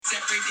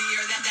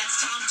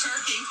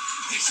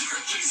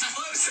He's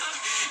close up.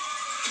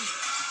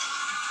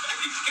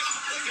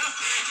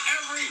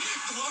 Every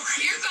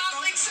glory. You're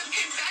gobbling some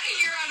confetti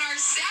here on our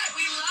set.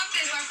 We love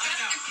this. Our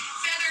festive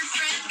feathered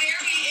friend,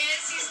 there he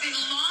is. He's the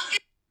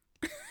longest.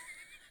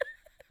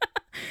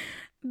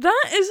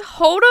 That is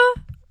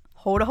Hoda.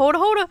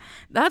 Hoda.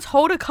 That's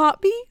Hoda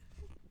Kotb.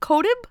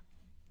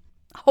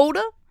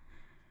 Hoda.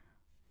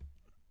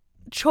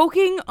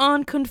 Choking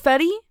on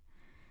confetti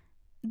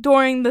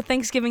during the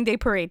Thanksgiving Day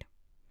parade.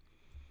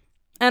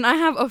 And I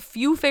have a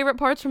few favorite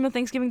parts from the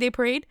Thanksgiving Day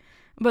parade,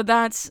 but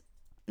that's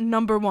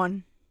number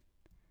one.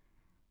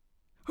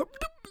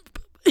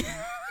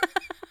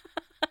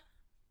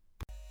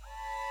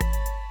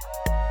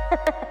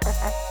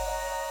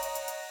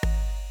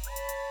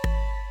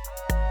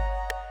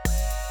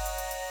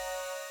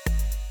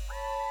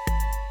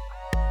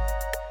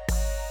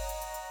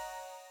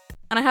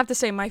 And I have to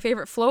say, my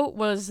favorite float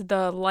was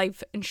the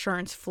life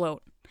insurance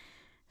float.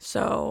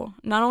 So,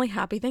 not only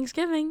happy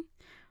Thanksgiving,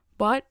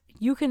 but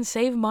you can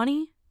save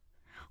money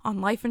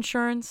on life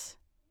insurance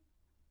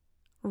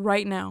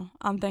right now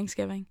on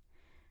Thanksgiving.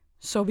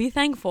 So be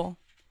thankful.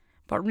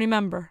 But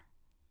remember,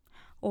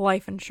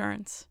 life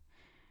insurance.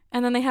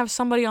 And then they have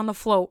somebody on the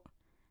float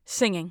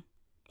singing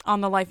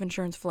on the life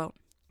insurance float.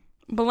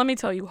 But let me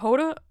tell you,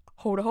 Hoda,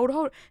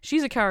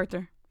 she's a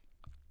character.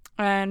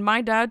 And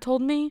my dad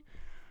told me,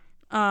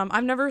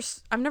 I've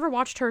never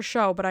watched her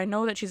show, but I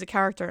know that she's a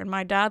character. And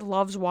my dad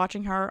loves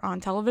watching her on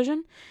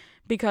television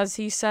because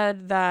he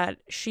said that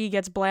she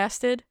gets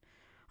blasted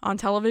on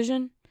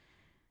television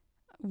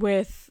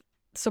with,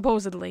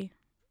 supposedly,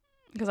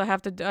 because I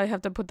have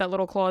to put that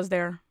little clause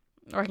there,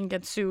 or I can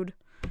get sued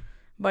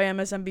by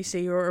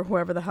MSNBC or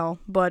whoever the hell.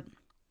 But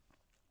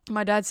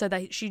my dad said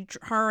that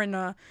her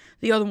and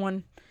the other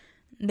one,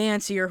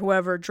 Nancy or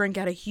whoever, drink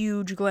out of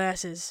huge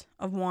glasses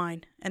of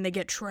wine and they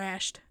get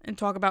trashed and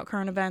talk about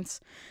current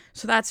events.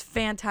 So that's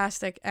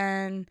fantastic.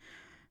 And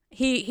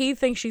he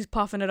thinks she's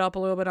puffing it up a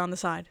little bit on the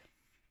side.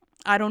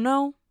 I don't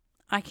know.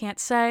 I can't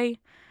say.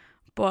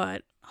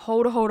 But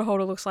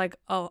Hoda looks like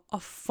a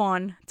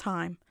fun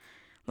time.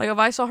 Like, if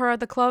I saw her at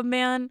the club,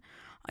 man,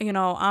 you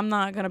know, I'm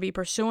not going to be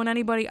pursuing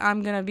anybody.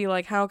 I'm going to be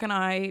like, how can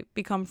I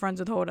become friends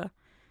with Hoda?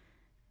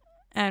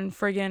 And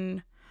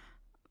friggin'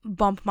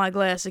 bump my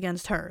glass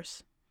against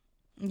hers.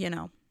 You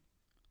know,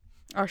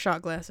 our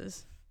shot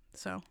glasses.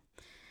 So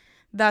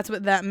that's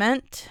what that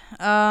meant.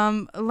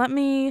 I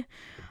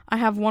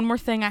have one more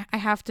thing I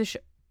have to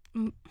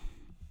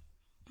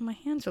my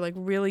hands are like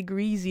really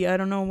greasy. I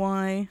don't know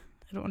why.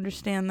 I don't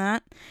understand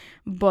that.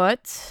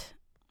 But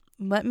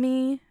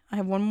I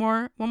have one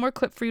more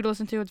clip for you to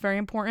listen to. It's very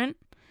important.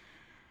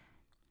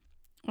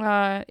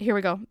 Here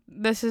we go.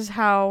 This is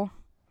how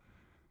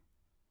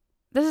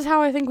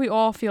I think we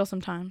all feel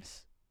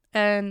sometimes.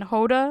 And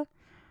Hoda,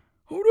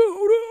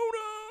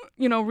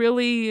 you know,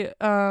 really,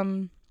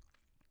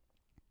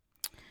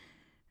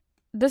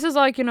 this is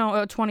like, you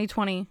know, a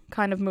 2020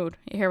 kind of mood.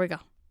 Here we go.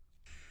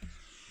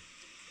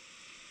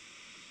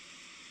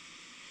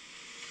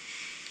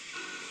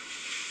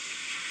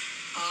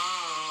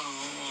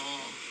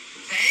 Oh,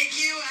 thank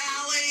you,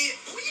 Allie.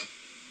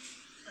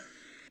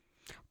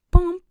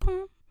 Bum,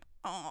 bum.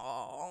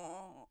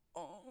 Oh.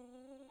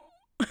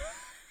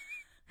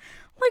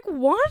 Like,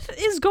 what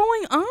is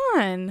going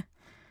on?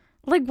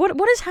 Like,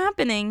 what is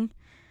happening?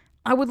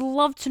 I would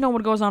love to know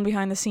what goes on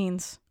behind the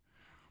scenes.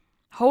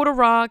 Hoda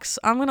rocks.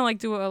 I'm gonna like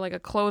do a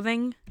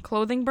clothing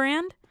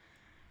brand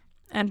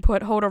and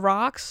put Hoda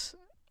rocks,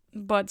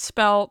 but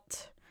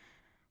spelt.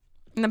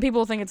 And then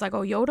people think it's like,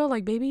 oh, Yoda,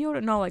 like Baby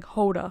Yoda. No, like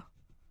Hoda.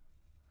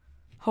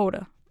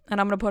 And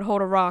I'm gonna put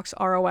Hoda rocks,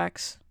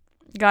 ROX.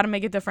 Got to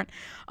make it different.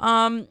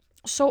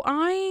 So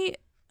I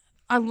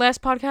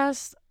last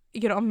podcast,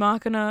 you know, I'm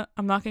not gonna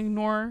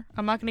ignore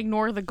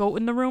the goat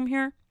in the room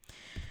here.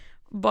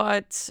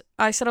 But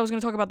I said I was going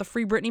to talk about the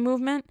Free Britney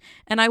movement,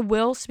 and I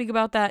will speak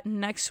about that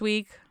next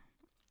week.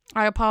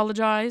 I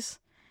apologize.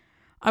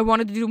 I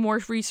wanted to do more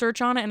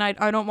research on it, and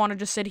I don't want to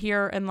just sit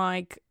here and,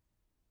 like,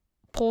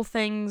 pull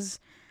things,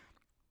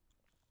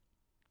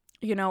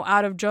 you know,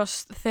 out of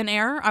just thin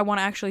air. I want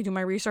to actually do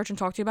my research and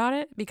talk to you about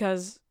it,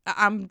 because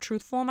I'm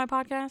truthful on my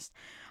podcast.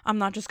 I'm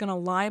not just going to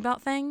lie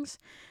about things.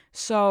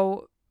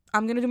 So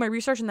I'm going to do my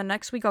research, and then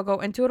next week I'll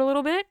go into it a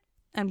little bit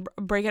and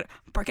break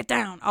it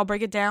down. I'll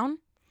break it down.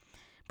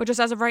 But just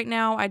as of right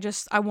now,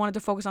 I wanted to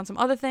focus on some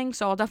other things,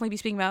 so I'll definitely be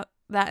speaking about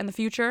that in the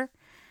future.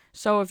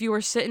 So if you were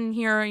sitting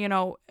here, you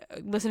know,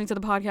 listening to the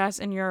podcast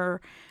in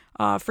your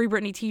Free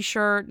Britney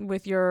t-shirt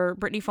with your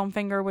Britney foam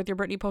finger with your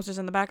Britney posters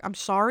in the back, I'm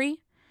sorry,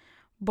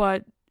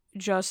 but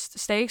just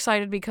stay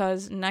excited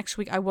because next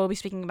week I will be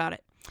speaking about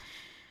it.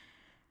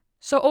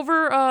 So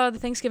over the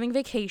Thanksgiving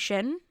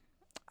vacation,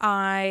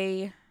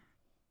 I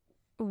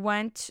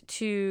went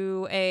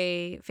to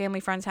a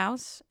family friend's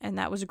house, and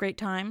that was a great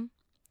time.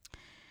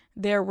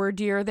 There were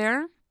deer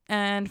there,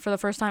 and for the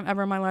first time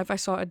ever in my life, I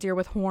saw a deer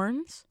with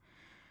horns.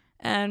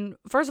 And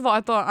first of all, I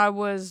thought I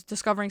was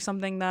discovering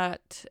something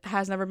that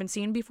has never been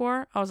seen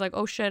before. I was like,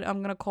 oh shit,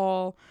 I'm gonna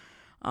call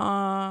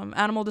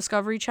Animal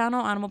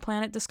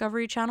Planet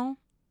Discovery Channel.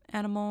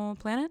 Animal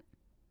Planet?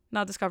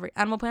 not Discovery,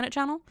 Animal Planet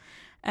channel,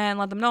 and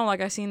let them know,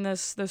 like, I seen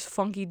this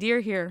funky deer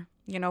here,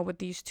 with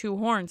these 2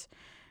 horns.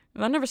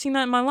 I've never seen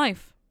that in my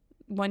life.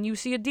 When you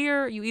see a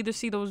deer, you either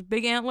see those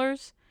big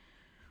antlers,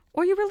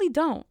 or you really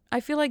don't. I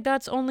feel like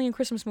that's only in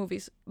Christmas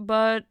movies.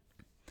 But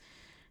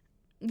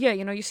yeah,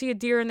 you see a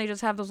deer and they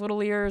just have those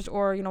little ears,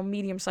 or,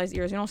 medium-sized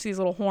ears. You don't see these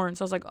little horns.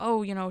 So I was like,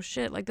 oh,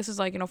 shit, like, this is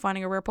like,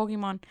 finding a rare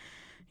Pokemon.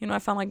 I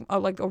found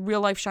like a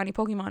real-life shiny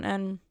Pokemon,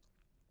 and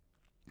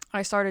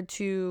I started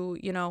to,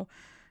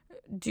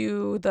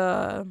 do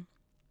the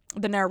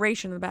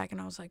narration in the back,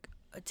 and I was like,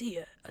 a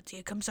deer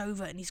comes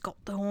over and he's got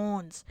the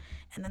horns,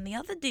 and then the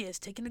other deer's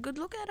taking a good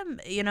look at him,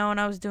 and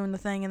I was doing the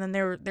thing, and then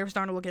they were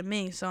starting to look at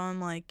me, so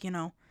I'm like,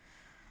 I'm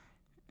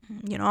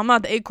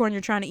not the acorn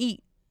you're trying to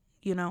eat,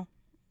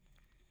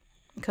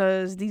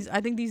 because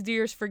I think these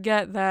deers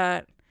forget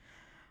that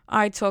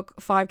I took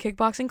 5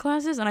 kickboxing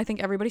classes, and I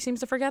think everybody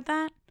seems to forget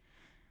that.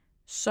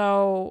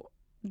 So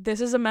this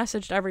is a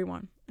message to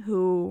everyone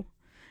who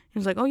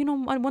is like, oh,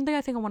 one day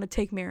I think I want to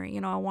take Mary,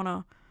 I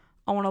want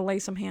to lay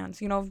some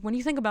hands. When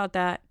you think about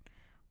that,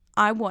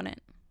 I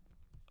wouldn't,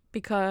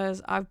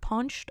 because I've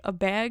punched a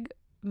bag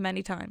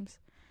many times.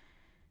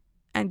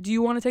 And do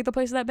you want to take the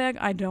place of that bag?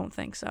 I don't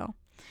think so.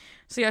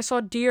 So yeah, I saw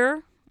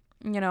deer,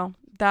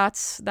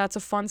 that's a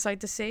fun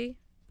sight to see,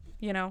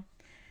 in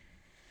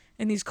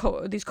these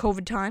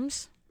COVID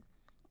times.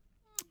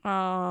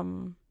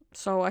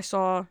 So I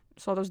saw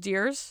those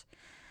deers.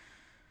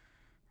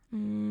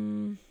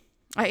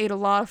 I ate a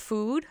lot of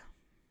food,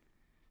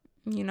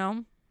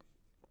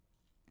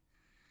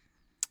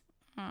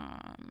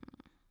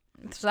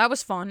 so that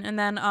was fun. And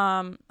then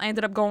I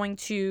ended up going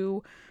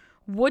to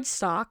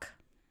Woodstock,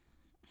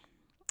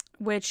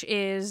 which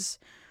is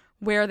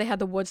where they had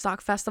the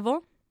Woodstock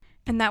Festival,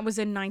 and that was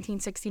in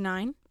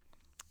 1969.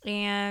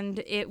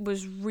 And it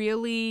was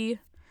really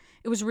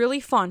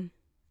fun.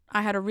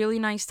 I had a really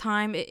nice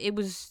time. It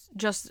was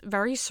just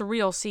very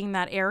surreal seeing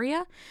that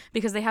area,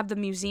 because they have the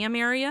museum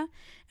area,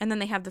 and then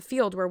they have the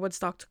field where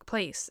Woodstock took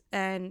place.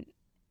 And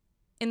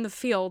in the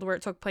field where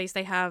it took place,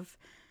 they have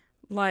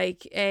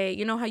like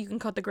how you can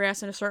cut the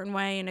grass in a certain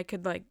way and it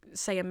could like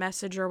say a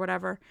message or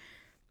whatever.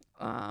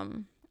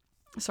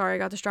 Sorry, I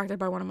got distracted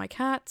by one of my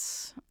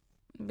cats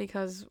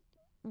because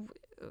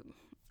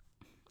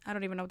I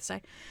don't even know what to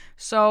say.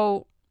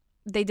 So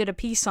they did a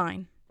peace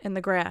sign in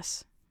the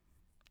grass,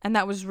 and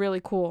that was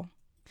really cool.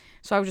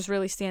 So I was just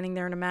really standing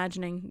there and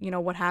imagining,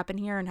 what happened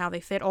here and how they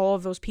fit all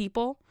of those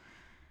people.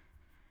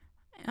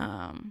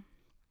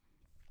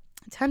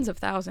 Tens of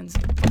thousands.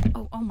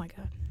 Oh my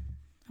God.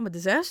 I'm a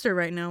disaster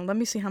right now. Let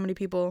me see how many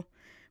people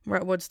were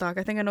at Woodstock.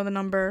 I think I know the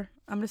number.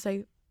 I'm going to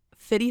say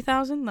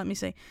 50,000. Let me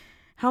see.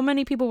 How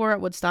many people were at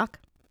Woodstock?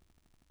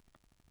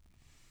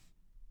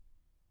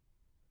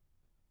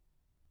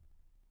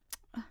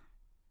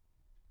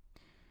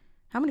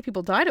 How many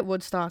people died at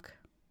Woodstock?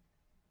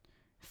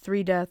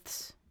 3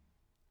 deaths.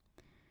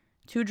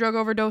 2 drug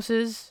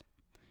overdoses.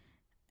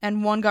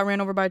 And 1 got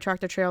ran over by a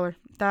tractor trailer.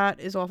 That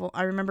is awful.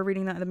 I remember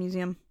reading that at the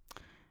museum.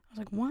 I was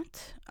like,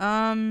 what?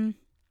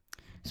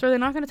 So are they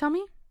not going to tell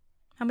me?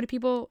 How many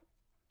people?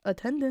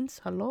 Attendance.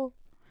 Hello.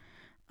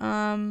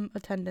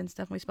 Attendance.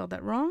 Definitely spelled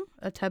that wrong.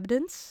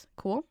 Attendance.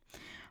 Cool.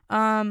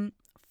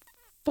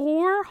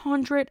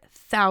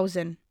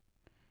 400,000.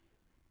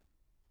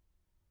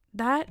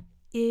 That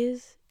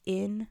is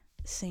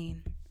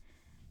insane.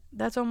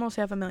 That's almost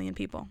 500,000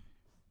 people.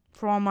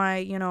 For all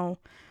my,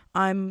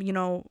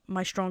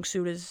 my strong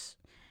suit is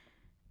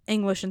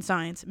English and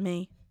science,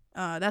 me.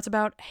 That's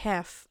about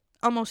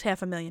almost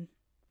 500,000.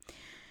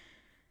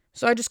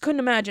 So I just couldn't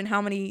imagine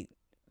how many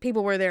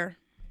people were there.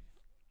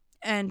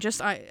 And just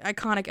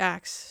iconic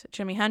acts.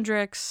 Jimi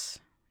Hendrix,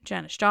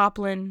 Janis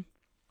Joplin,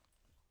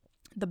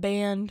 the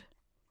band,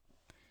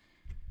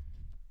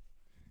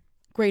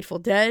 Grateful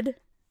Dead.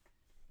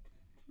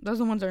 Those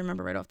are the ones I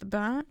remember right off the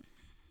bat.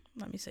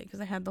 Let me see, because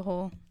they had the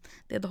whole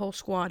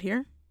squad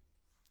here.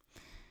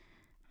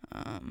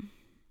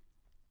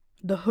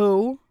 The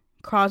Who,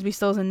 Crosby,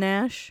 Stills and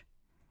Nash,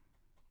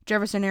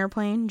 Jefferson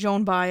Airplane,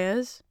 Joan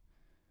Baez,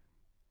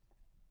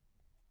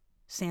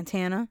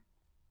 Santana,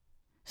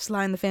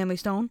 Sly and the Family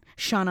Stone,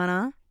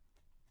 Sha-Na-Na.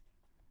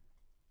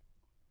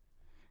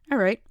 All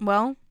right,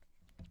 well,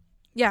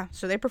 yeah,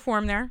 so they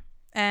performed there,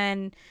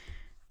 and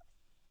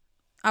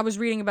I was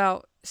reading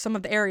about some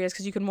of the areas,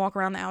 because you can walk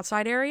around the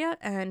outside area,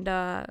 and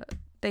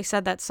they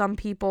said that some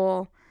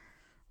people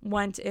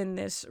went in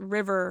this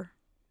river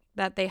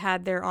that they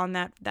had there on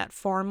that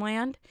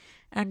farmland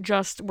and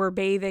just were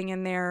bathing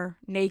in there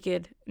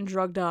naked and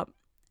drugged up.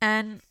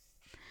 And,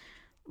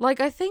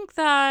 I think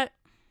that,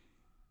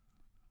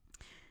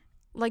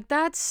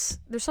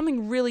 there's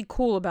something really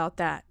cool about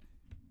that.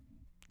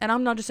 And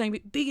I'm not just saying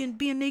being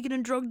naked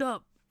and drugged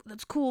up.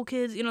 That's cool,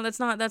 kids. That's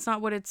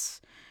not what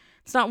it's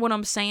not what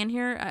I'm saying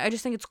here. I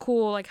just think it's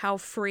cool, how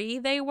free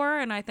they were.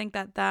 And I think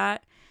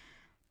that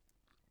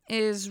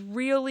is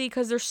really,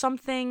 because there's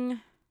something,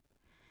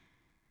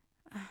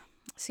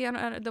 see,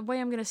 the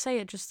way I'm going to say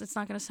it, it's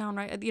not going to sound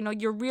right.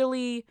 You're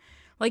really,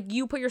 Like,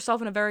 you put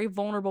yourself in a very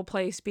vulnerable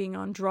place being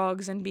on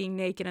drugs and being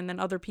naked, and then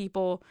other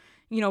people,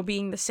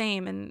 being the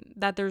same, and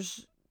that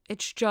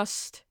it's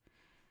just,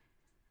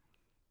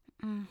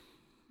 I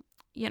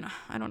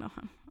don't know.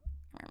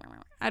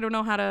 I don't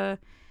know how to,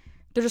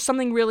 there's just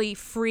something really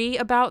free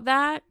about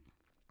that.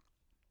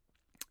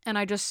 And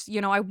I just,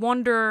 I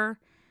wonder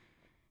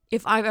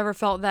if I've ever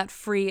felt that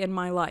free in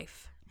my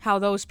life, how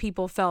those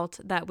people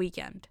felt that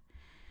weekend.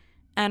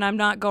 And I'm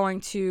not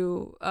going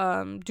to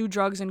do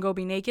drugs and go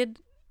be naked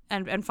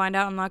and find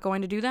out. I'm not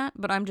going to do that.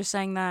 But I'm just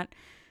saying that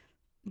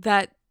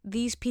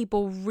these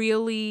people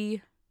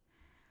really,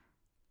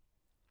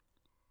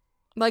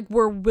 like,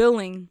 were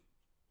willing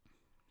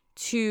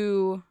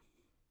to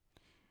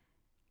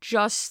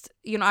just,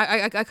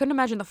 I couldn't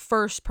imagine the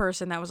first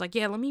person that was like,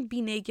 yeah, let me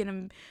be naked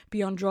and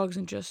be on drugs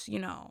and just,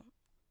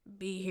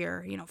 be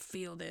here,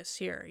 feel this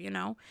here,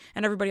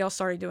 and everybody else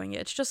started doing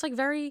it. It's just, like,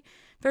 very,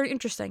 very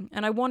interesting.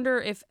 And I wonder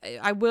if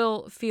I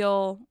will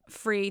feel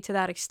free to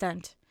that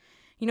extent,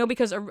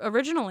 because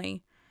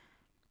originally,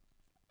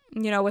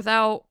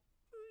 without,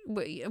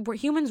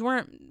 humans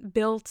weren't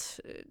built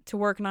to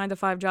work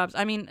 9-to-5 jobs.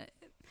 I mean,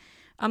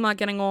 I'm not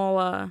getting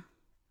all,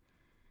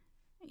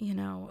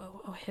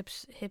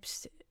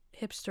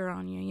 hipster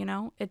on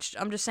you,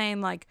 I'm just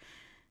saying, like,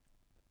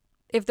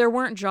 if there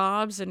weren't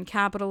jobs and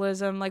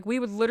capitalism, like, we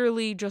would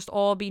literally just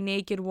all be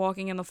naked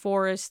walking in the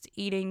forest,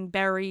 eating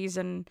berries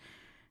and,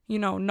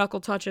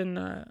 knuckle touching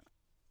the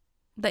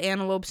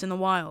antelopes in the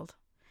wild.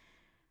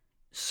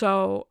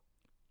 So,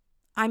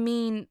 I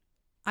mean,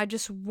 I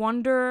just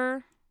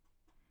wonder,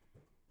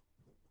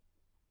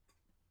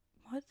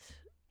 what?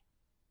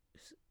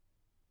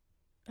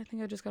 I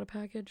think I just got a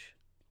package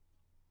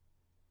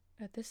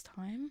at this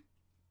time.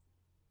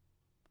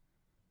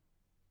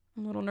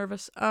 I'm a little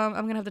nervous. I'm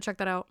gonna have to check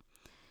that out.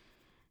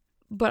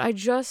 But I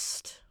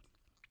just,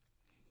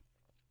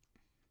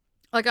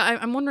 like,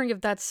 I'm wondering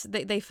if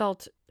they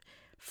felt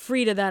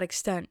free to that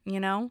extent,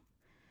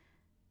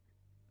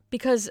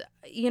 because,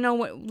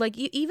 like,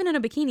 even in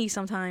a bikini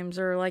sometimes,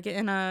 or like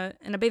in a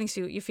bathing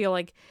suit, you feel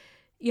like,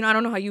 I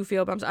don't know how you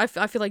feel, but I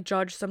feel like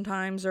judged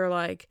sometimes, or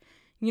like,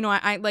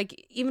 I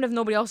like, even if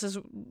nobody else is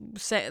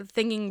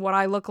thinking what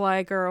I look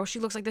like, or, oh, she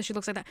looks like this, she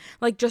looks like that,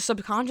 like, just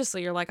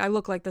subconsciously you're like, I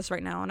look like this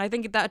right now. And I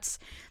think that's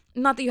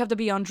not that you have to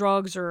be on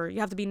drugs or you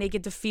have to be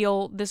naked to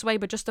feel this way,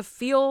 but just to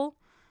feel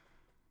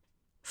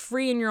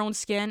free in your own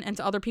skin, and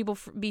to other people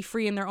be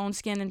free in their own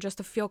skin, and just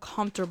to feel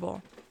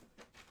comfortable.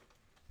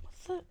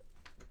 What's that?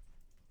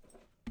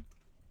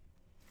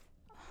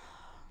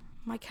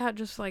 My cat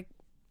just, like,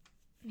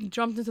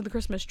 jumped into the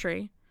Christmas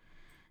tree.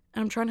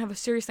 And I'm trying to have a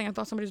serious thing. I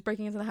thought somebody was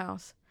breaking into the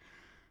house.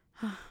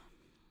 Oh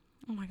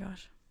my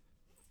gosh.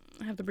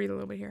 I have to breathe a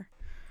little bit here.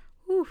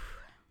 Whew.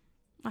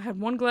 I had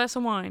one glass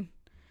of wine,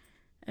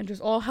 and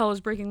just all hell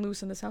is breaking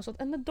loose in this household.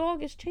 And the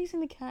dog is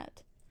chasing the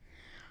cat.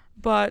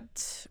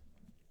 But,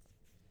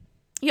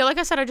 yeah, like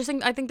I said, I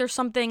think there's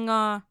something,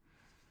 to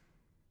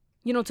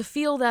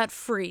feel that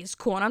free is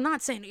cool. And I'm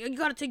not saying you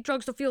gotta take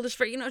drugs to feel this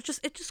free. It's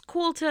just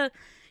cool to,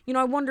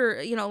 I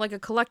wonder, like, a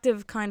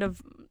collective kind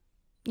of,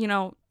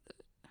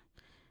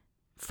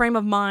 frame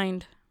of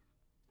mind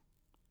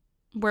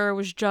where it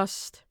was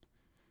just,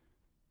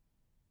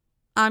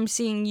 I'm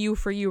seeing you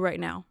for you right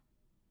now.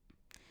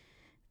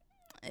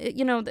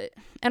 And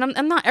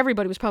I'm not,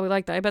 everybody was probably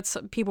like that. I bet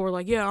some people were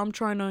like, yeah, I'm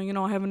trying to,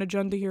 I have an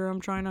agenda here.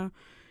 I'm trying to,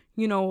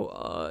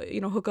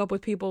 hook up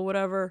with people,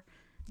 whatever.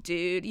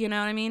 Dude, you know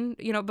what I mean?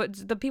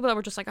 But the people that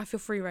were just like, I feel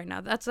free right now.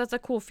 That's a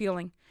cool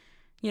feeling,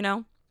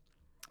 because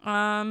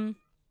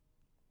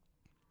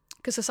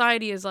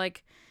society is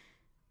like,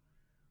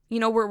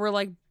 we're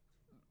like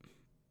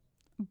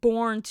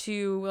born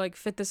to, like,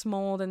 fit this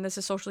mold, and this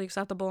is socially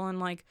acceptable, and,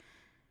 like,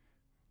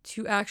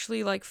 to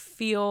actually, like,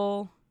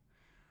 feel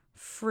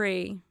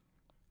free.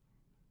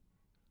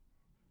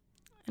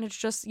 And it's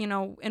just,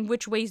 in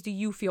which ways do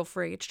you feel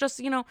free? It's just,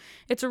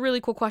 it's a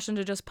really cool question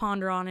to just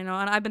ponder on, and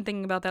I've been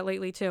thinking about that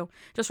lately too.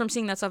 Just from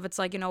seeing that stuff, it's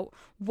like,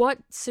 what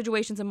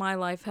situations in my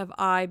life have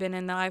I been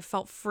in that I've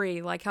felt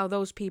free? Like, how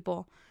those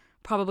people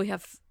probably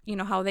have,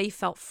 how they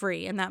felt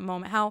free in that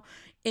moment. How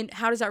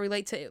does that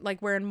relate to,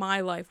 like, where in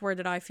my life, where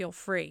did I feel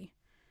free?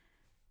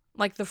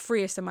 Like, the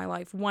freest in my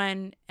life.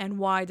 When and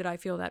why did I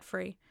feel that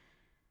free?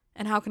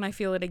 And how can I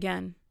feel it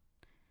again?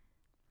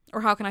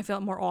 Or how can I feel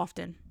it more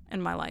often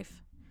in my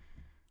life?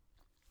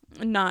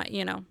 Not,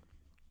 in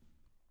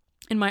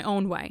my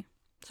own way.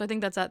 So I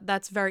think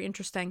that's very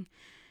interesting.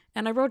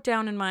 And I wrote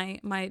down in my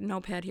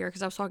notepad here,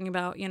 because I was talking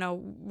about,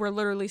 we're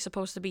literally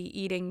supposed to be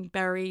eating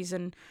berries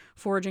and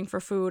foraging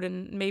for food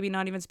and maybe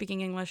not even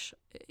speaking English,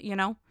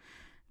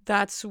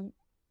 That's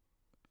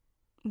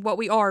what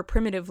we are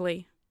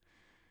primitively.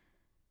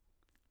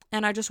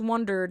 And I just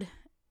wondered,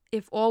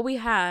 if all we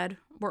had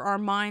were our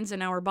minds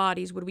and our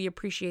bodies, would we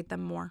appreciate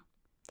them more?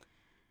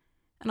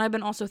 And I've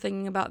been also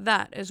thinking about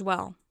that as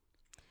well.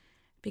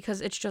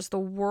 Because it's just the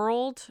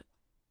world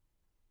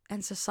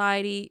and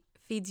society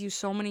feeds you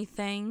so many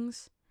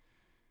things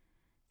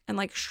and,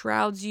 like,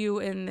 shrouds you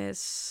in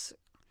this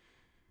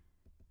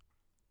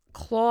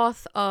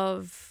cloth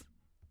of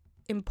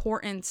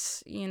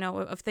importance,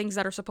 of things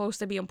that are supposed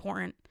to be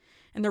important,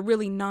 and they're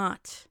really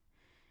not.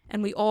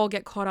 And we all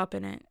get caught up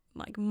in it,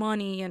 like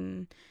money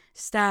and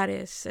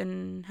status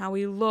and how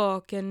we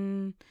look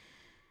and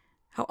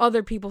how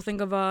other people think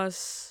of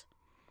us.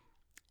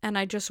 And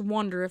I just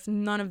wonder if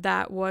none of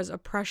that was a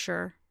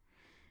pressure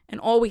and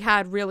all we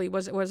had really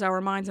was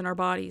our minds and our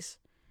bodies.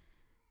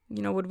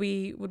 Would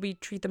we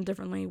treat them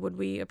differently? Would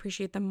we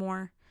appreciate them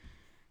more?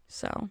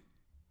 So,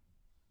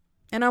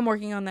 and I'm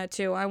working on that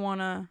too. I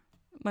want to,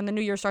 when the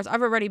new year starts,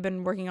 I've already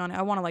been working on it.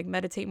 I want to like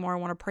meditate more. I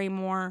want to pray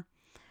more.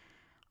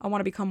 I want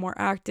to become more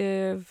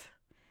active.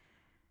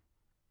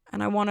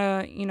 And I want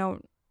to,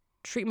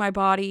 treat my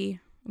body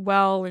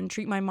well and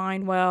treat my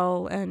mind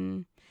well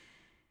and,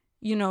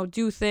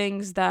 do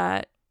things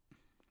that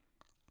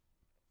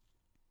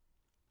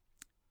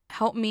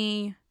help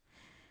me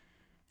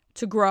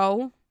to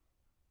grow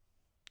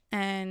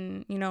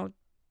and,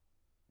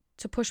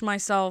 to push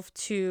myself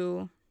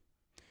to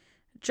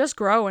just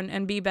grow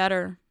and be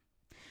better.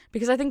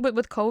 Because I think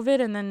with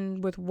COVID and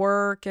then with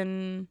work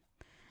and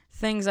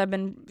things, I've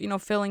been,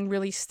 feeling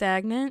really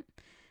stagnant.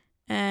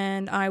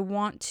 And I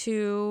want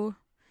to,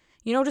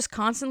 just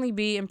constantly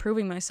be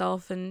improving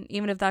myself. And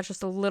even if that's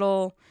just a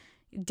little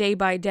day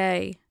by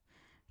day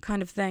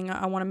kind of thing,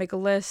 I want to make a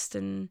list.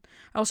 And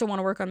I also want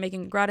to work on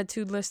making a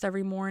gratitude list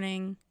every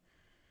morning.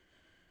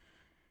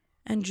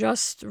 And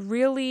just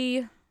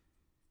really,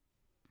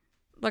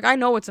 like, I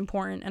know it's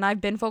important and I've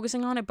been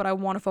focusing on it, but I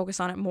want to focus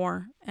on it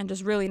more and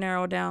just really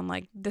narrow down,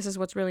 like, this is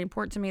what's really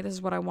important to me. This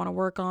is what I want to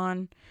work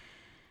on.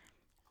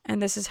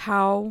 And this is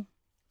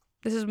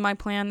my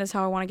plan. This is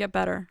how I want to get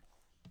better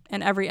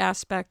in every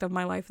aspect of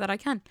my life that I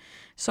can.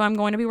 So I'm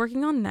going to be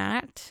working on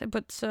that.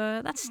 But it's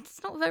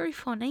not very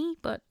funny,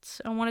 but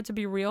I want it to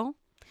be real.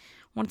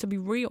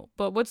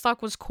 But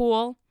Woodstock was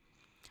cool.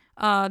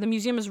 The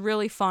museum is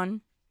really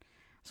fun.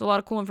 There's a lot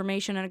of cool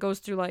information, and it goes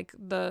through like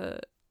the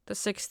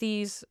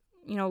 60s,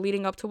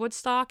 leading up to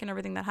Woodstock and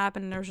everything that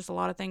happened. And there was just a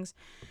lot of things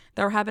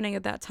that were happening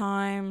at that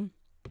time.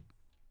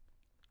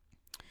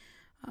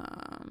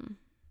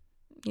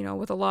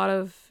 With a lot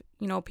of,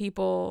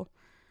 people,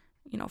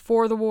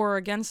 for the war,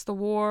 against the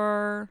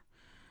war.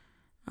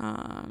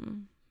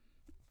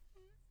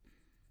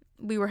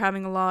 We were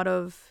having a lot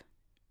of,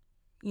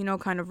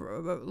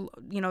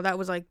 that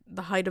was like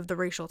the height of the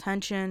racial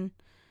tension,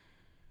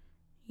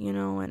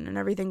 and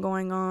everything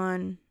going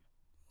on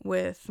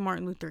with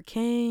Martin Luther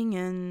King.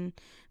 And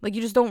like,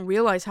 you just don't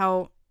realize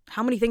how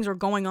many things were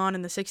going on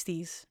in the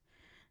 60s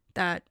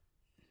that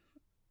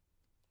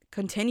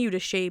continue to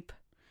shape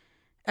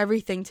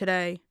everything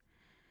today.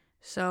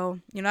 So,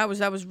 that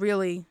was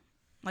really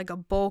like a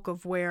bulk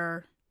of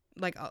where,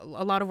 like, a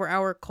lot of where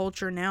our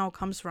culture now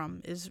comes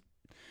from is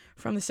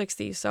from the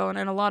 60s. So, and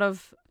a lot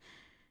of,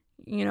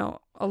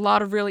 a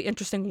lot of really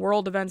interesting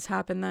world events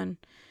happened then.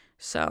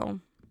 So,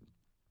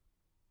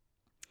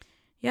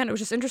 yeah, and it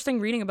was just interesting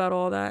reading about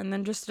all that. And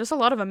then just a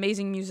lot of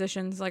amazing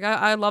musicians. Like,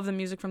 I love the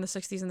music from the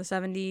 60s and the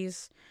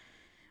 70s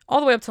all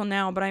the way up till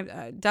now, but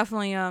I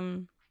definitely,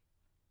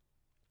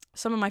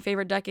 some of my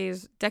favorite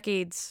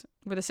decades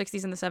were the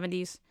 60s and the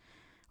 70s.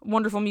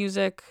 Wonderful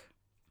music.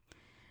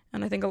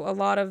 And I think a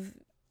lot of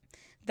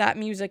that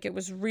music, it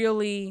was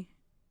really,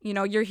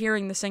 you're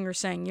hearing the singer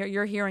sing.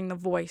 You're hearing the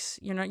voice.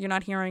 You're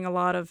not hearing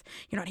you're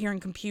not hearing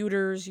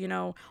computers,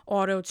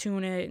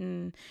 auto-tune it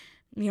and,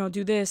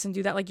 do this and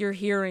do that. Like, you're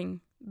hearing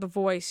the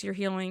voice. You're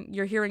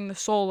hearing the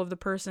soul of the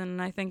person.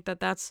 And I think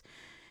that's,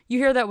 you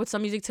hear that with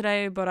some music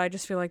today, but I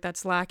just feel like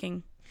that's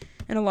lacking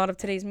in a lot of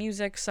today's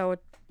music. So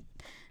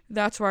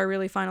that's where I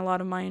really find a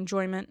lot of my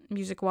enjoyment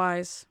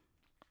music-wise.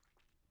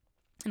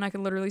 And I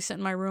could literally sit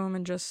in my room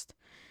and just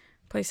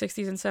play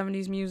 60s and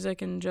 70s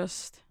music and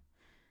just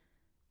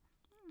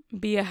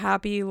be a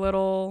happy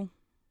little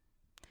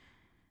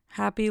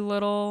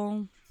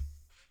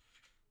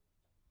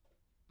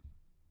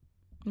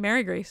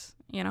Mary Grace,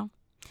 I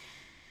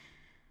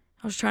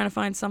was trying to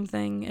find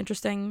something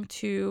interesting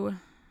to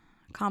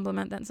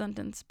complement that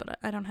sentence, but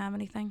I don't have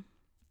anything.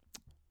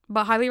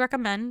 But highly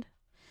recommend.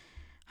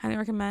 I'm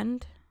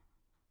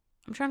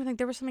trying to think.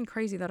 There was something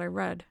crazy that I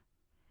read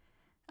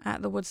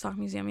at the Woodstock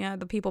Museum. Yeah,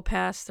 the people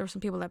passed. There were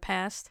some people that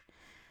passed.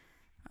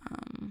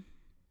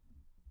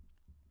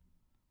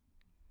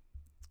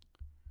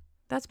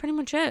 That's pretty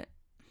much it.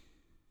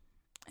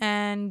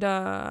 And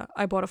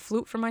I bought a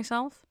flute for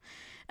myself.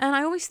 And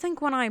I always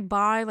think when I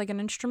buy like an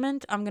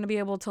instrument, I'm gonna be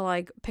able to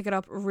like pick it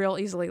up real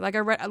easily. Like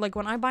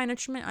when I buy an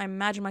instrument, I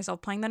imagine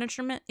myself playing that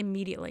instrument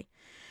immediately.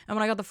 And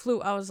when I got the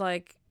flute, I was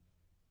like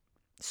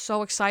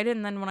so excited.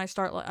 And then when I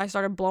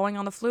started blowing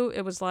on the flute,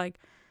 it was like,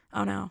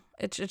 oh no,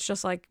 it's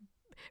just like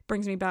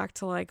brings me back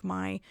to like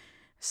my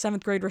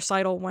 7th grade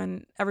recital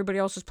when everybody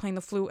else was playing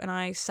the flute and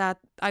I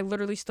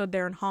literally stood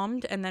there and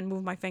hummed and then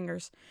moved my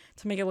fingers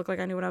to make it look like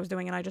I knew what I was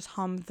doing, and I just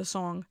hummed the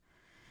song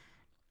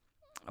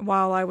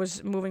while I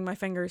was moving my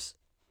fingers.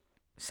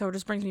 So it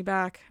just brings me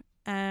back.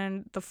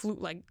 And the flute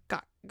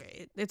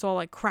it's all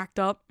like cracked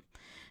up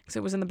because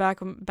it was in the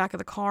back of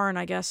the car, and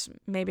I guess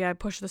maybe I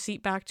pushed the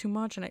seat back too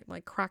much and it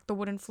like cracked the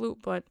wooden flute,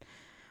 but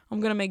I'm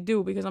gonna make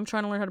do because I'm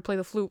trying to learn how to play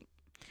the flute.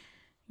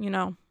 You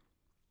know,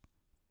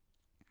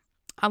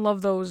 I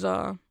love those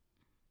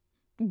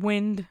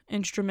wind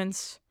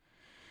instruments.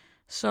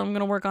 So I'm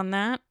gonna work on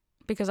that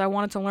because I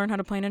wanted to learn how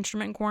to play an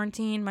instrument in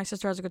quarantine. My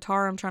sister has a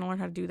guitar. I'm trying to learn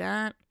how to do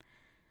that.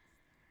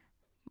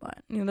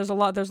 But there's a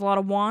lot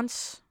of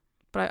wants,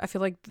 but I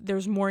feel like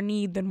there's more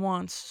need than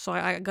wants. So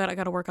I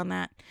gotta work on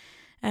that.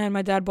 And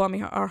my dad bought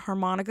me a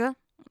harmonica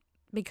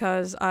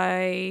because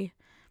I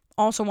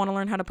also want to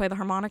learn how to play the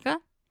harmonica.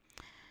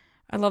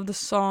 I love the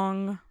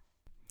song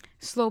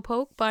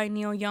Slowpoke by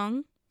Neil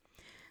Young.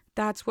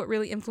 That's what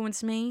really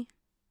influenced me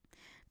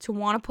to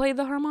want to play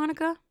the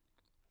harmonica,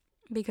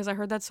 because I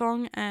heard that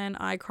song and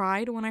I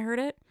cried when I heard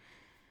it.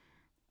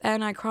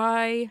 And I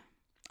cry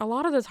a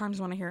lot of the times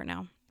when I hear it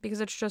now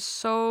because it's just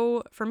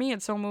so, for me,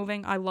 it's so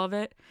moving. I love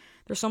it.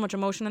 There's so much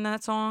emotion in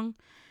that song.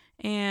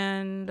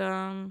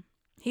 And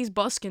he's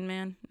busking,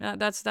 man.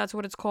 That's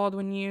what it's called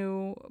when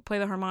you play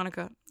the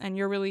harmonica and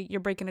you're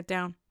breaking it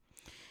down.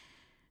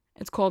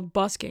 It's called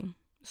busking.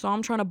 So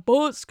I'm trying to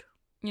busk,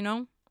 I'm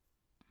going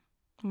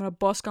to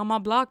busk on my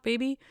block,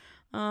 baby.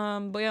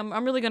 But yeah,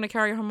 I'm really going to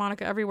carry a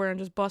harmonica everywhere and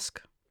just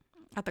busk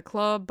at the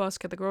club,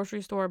 busk at the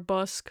grocery store,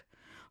 busk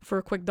for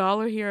a quick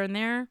 $1 here and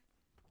there.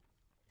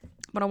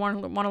 But I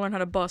want to learn how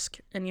to busk.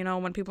 And,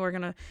 when people are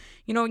going to,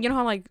 you know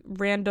how like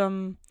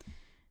random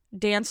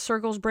dance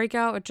circles break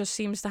out? It just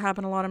seems to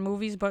happen in a lot of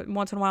movies, but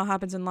once in a while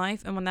happens in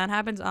life. And when that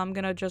happens, I'm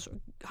going to just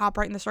hop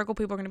right in the circle.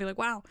 People are going to be like,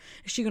 wow,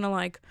 is she going to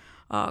like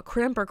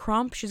crimp or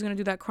crump? She's going to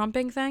do that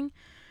crumping thing.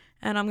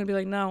 And I'm going to be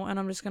like, no. And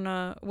I'm just going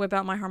to whip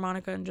out my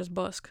harmonica and just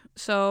busk.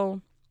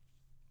 So,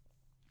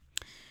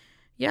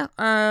 yeah.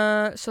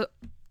 So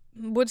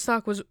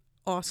Woodstock was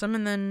awesome.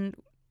 And then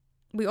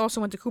we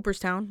also went to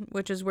Cooperstown,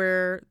 which is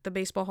where the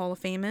Baseball Hall of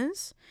Fame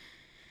is.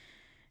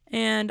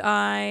 And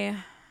I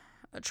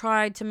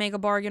tried to make a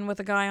bargain with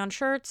a guy on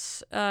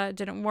shirts. It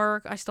didn't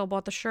work. I still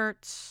bought the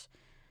shirts.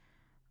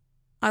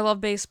 I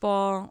love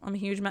baseball. I'm a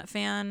huge Met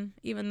fan,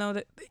 even though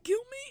they kill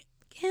me.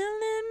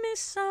 Killing me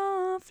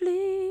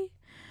softly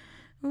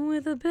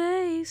with a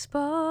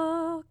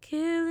baseball.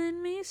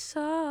 Killing me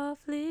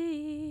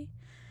softly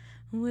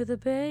with a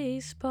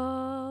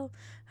baseball.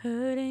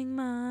 Hurting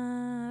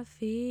my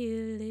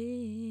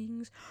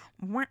feelings.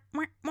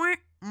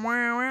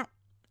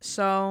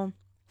 So,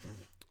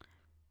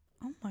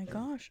 oh my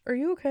gosh. Are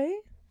you okay?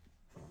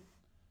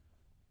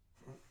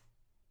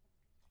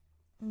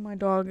 My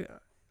dog,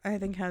 I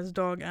think, has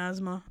dog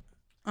asthma.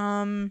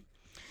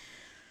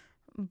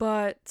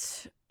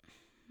 But,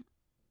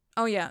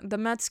 oh yeah, the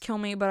Mets kill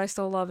me, but I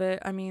still love it.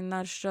 I mean,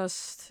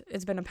 it's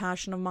been a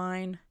passion of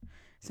mine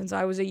since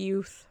I was a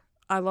youth.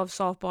 I love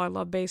softball. I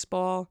love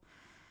baseball.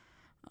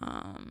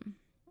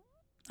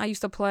 I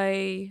used to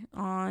play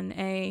on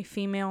a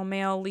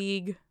female-male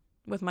league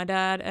with my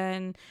dad,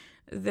 and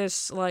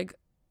this,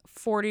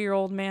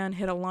 40-year-old man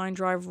hit a line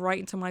drive right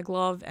into my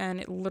glove, and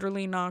it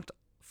literally knocked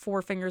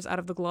 4 fingers out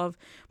of the glove,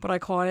 but I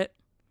caught it.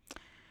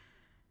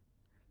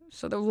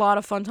 So there were a lot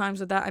of fun times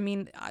with that. I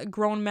mean,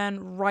 grown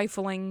men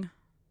rifling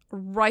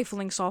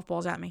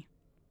softballs at me.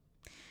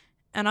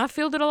 And I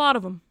fielded a lot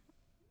of them.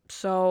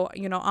 So,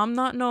 I'm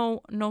not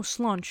no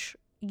slunch.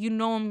 I'm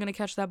going to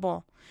catch that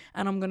ball.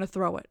 And I'm going to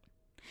throw it.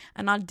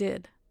 And I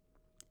did.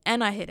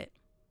 And I hit it.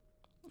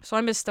 So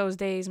I miss those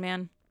days,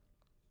 man.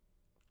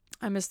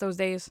 I miss those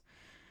days.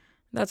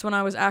 That's when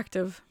I was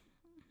active.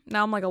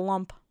 Now I'm like a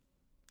lump.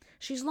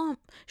 She's lump.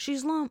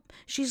 She's lump.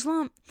 She's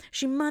lump.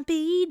 She might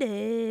be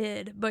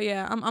dead. But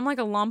yeah, I'm like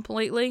a lump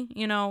lately.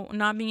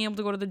 Not being able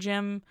to go to the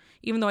gym,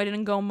 even though I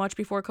didn't go much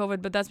before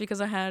COVID. But that's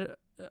because I had,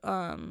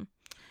 not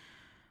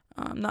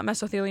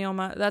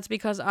mesothelioma. That's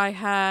because I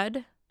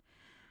had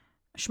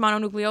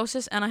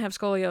schwannonucleosis and I have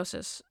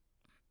scoliosis.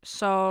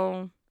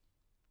 So,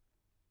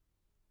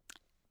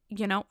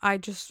 I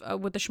just,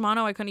 with the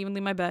schwanno, I couldn't even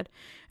leave my bed.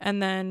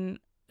 And then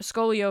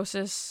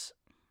scoliosis,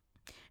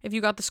 if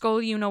you got the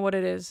scoli, you know what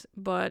it is.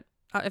 But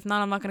if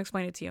not, I'm not going to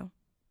explain it to you.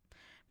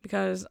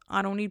 Because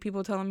I don't need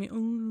people telling me,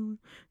 oh,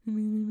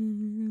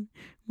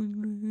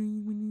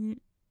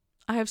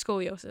 I have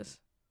scoliosis.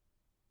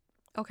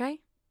 Okay?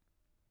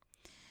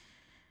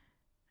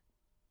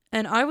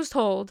 And I was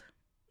told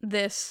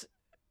this.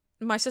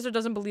 My sister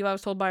doesn't believe I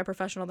was told by a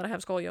professional that I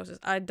have scoliosis.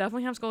 I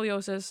definitely have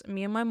scoliosis.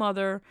 Me and my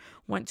mother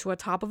went to a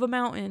top of a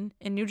mountain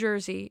in New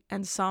Jersey,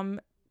 and some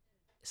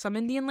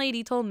Indian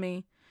lady told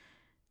me,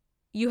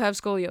 you have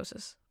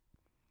scoliosis.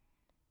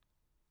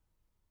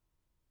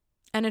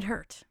 And it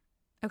hurt.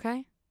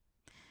 Okay?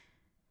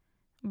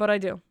 But I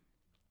do.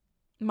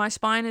 My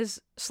spine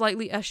is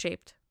slightly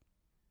S-shaped.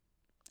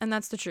 And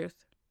that's the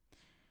truth.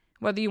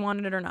 Whether you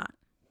wanted it or not.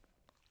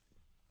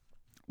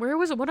 Where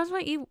was it? What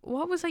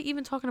was I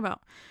even talking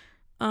about?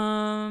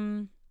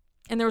 And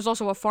there was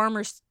also a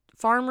farmer's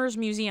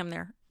museum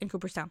there in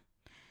Cooperstown.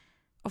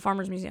 A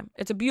farmer's museum.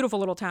 It's a beautiful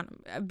little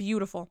town.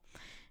 Beautiful.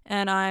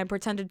 And I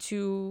pretended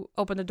to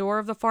open the door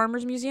of the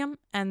farmer's museum,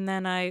 and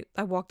then I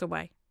walked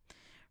away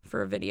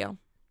for a video.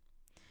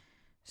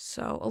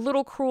 So, a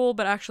little cruel,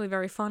 but actually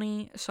very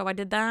funny. So I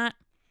did that.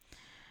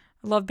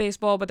 I love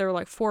baseball, but there were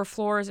like 4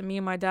 floors, and me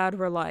and my dad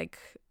were like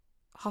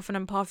huffing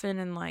and puffing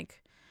and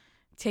like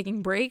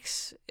taking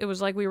breaks. It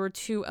was like we were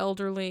too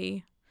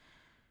elderly.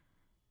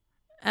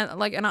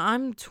 And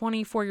I'm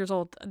 24 years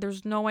old.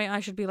 There's no way I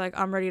should be like,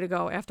 I'm ready to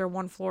go after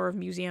 1 floor of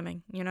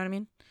museuming. You know what I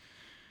mean?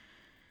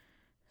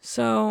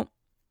 So,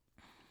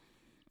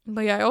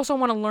 but yeah, I also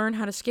want to learn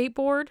how to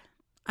skateboard.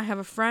 I have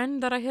a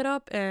friend that I hit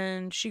up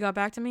and she got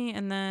back to me,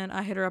 and then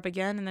I hit her up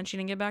again and then she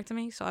didn't get back to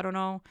me. So I don't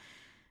know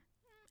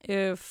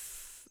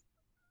if,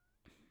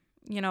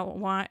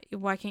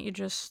 why can't you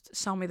just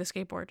sell me the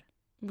skateboard?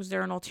 Was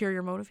there an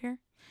ulterior motive here?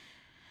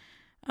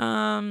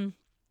 But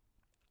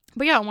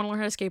yeah, I want to learn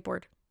how to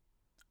skateboard.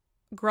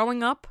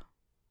 Growing up,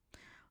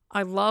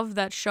 I loved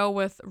that show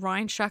with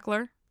Ryan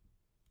Sheckler,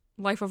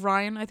 Life of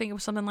Ryan. I think it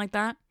was something like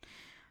that.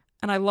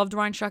 And I loved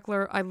Ryan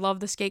Sheckler. I love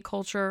the skate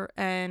culture,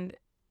 and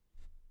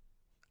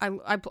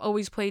I've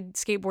always played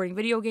skateboarding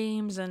video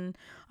games, and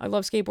I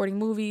love skateboarding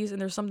movies,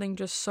 and there's something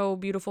just so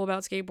beautiful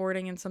about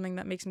skateboarding and something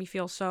that makes me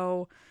feel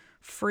so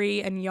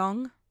free and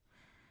young.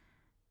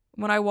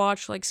 When I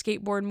watch like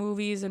skateboard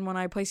movies and when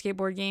I play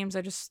skateboard games,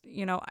 I just,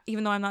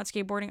 even though I'm not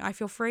skateboarding, I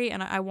feel free,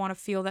 and I want to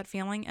feel that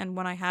feeling. And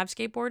when I have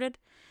skateboarded,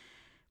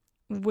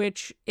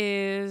 which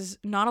is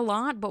not a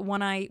lot, but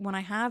when I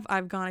have,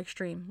 I've gone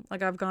extreme.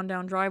 Like I've gone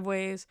down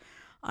driveways.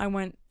 I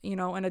went, in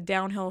a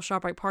downhill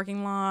ShopRite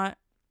parking lot,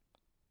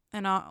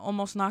 and I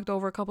almost knocked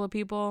over a couple of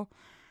people.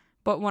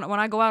 But when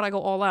I go out, I go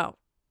all out.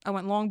 I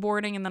went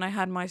longboarding, and then I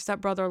had my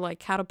stepbrother like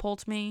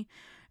catapult me.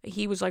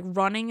 He was like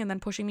running and then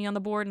pushing me on the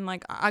board, and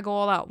like I go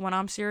all out. When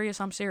I'm serious,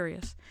 I'm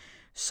serious.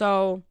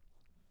 So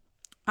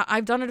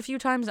I've done it a few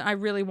times, and I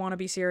really want to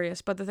be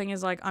serious. But the thing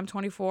is, like, I'm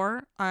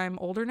 24. I'm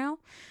older now,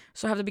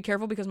 so I have to be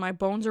careful because my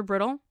bones are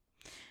brittle.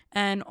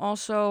 And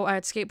also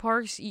at skate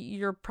parks,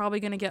 you're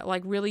probably going to get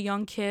like really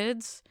young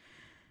kids,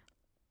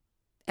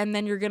 and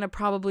then you're going to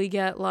probably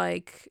get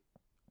like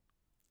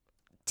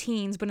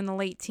teens, but in the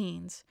late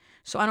teens.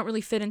 So I don't really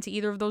fit into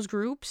either of those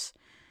groups.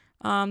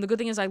 The good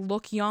thing is I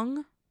look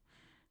young.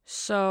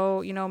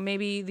 So,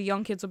 maybe the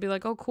young kids will be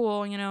like, oh,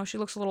 cool, she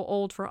looks a little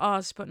old for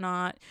us, but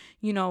not,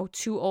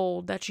 too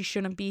old that she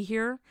shouldn't be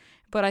here.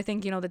 But I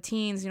think, the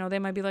teens, they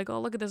might be like, oh,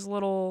 look at this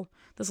little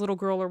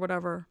girl or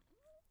whatever.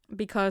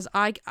 Because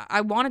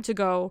I wanted to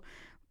go,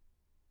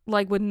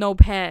 like, with no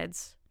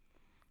pads.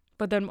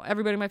 But then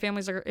everybody in my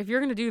family's like, if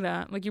you're going to do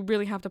that, like, you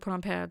really have to put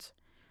on pads.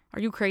 Are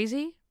you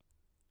crazy?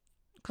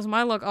 Because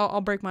my luck, I'll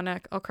break my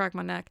neck. I'll crack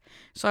my neck.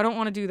 So I don't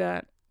want to do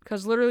that.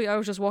 Because literally I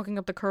was just walking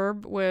up the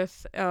curb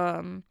with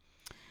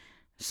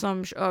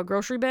some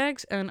grocery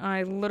bags, and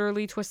I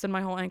literally twisted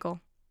my whole ankle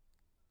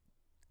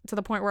to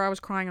the point where I was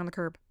crying on the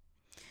curb.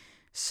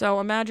 So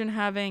imagine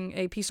having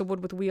a piece of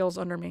wood with wheels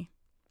under me.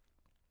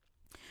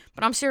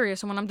 But I'm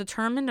serious, and when I'm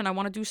determined and I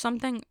want to do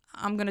something,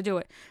 I'm going to do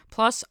it.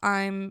 Plus,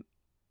 I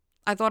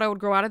thought I would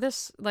grow out of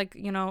this. Like,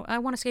 I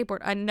want to skateboard.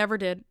 I never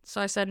did. So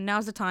I said,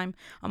 now's the time.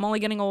 I'm only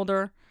getting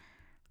older.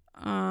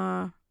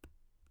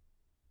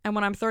 And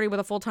when I'm 30 with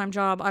a full-time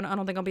job, I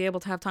don't think I'll be able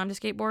to have time to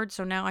skateboard.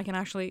 So now I can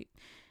actually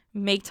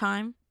make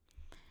time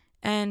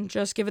and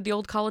just give it the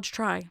old college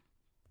try.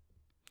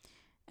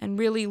 And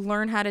really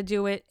learn how to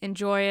do it,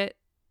 enjoy it,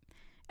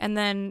 and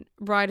then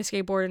ride a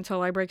skateboard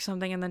until I break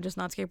something and then just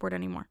not skateboard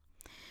anymore.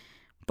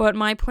 But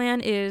my plan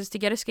is to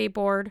get a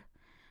skateboard,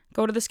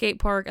 go to the skate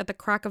park at the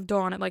crack of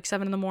dawn at like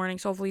 7 a.m.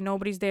 So hopefully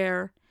nobody's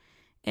there,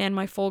 in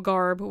my full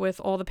garb with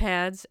all the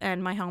pads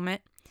and my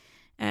helmet.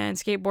 And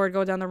skateboard,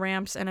 go down the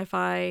ramps, and if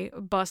I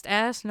bust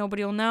ass,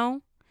 nobody will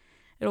know.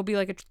 It'll be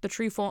like a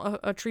tree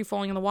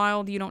falling in the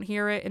wild. You don't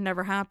hear it. It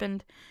never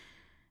happened.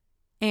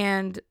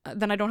 And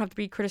then I don't have to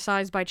be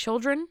criticized by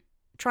children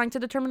trying to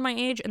determine my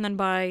age, and then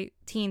by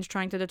teens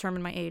trying to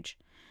determine my age.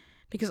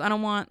 Because I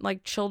don't want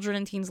like children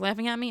and teens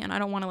laughing at me, and I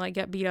don't want to like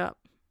get beat up.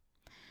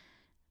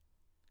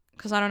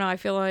 Because I don't know, I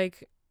feel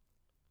like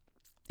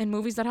in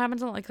movies that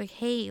happens, like,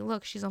 hey,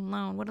 look, she's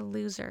alone. What a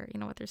loser,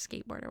 with her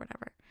skateboard or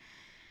whatever.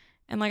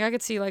 And, like, I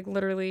could see, like,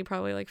 literally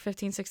probably, like,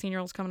 15,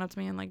 16-year-olds coming up to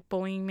me and, like,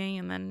 bullying me,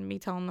 and then me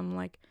telling them,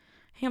 like,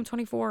 hey, I'm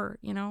 24,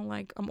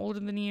 like, I'm older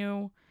than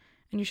you,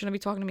 and you shouldn't be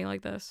talking to me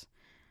like this.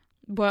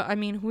 But, I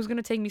mean, who's going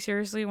to take me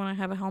seriously when I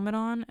have a helmet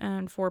on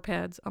and 4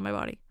 pads on my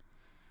body?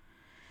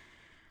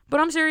 But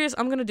I'm serious.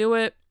 I'm going to do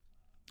it.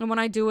 And when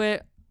I do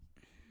it,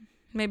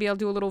 maybe I'll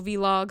do a little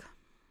vlog,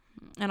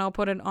 and I'll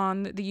put it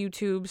on the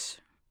YouTubes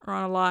or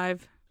on a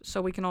live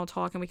so we can all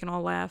talk and we can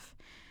all laugh.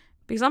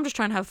 Because I'm just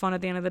trying to have fun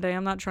at the end of the day.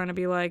 I'm not trying to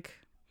be like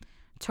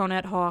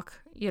Tonette Hawk,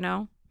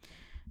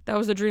 That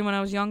was the dream when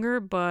I was younger,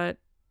 but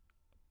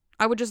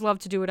I would just love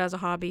to do it as a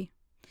hobby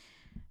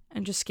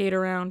and just skate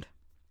around.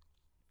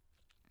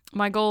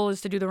 My goal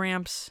is to do the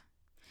ramps.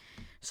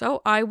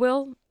 So I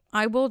will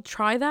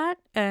try that,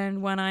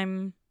 and when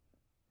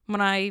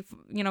I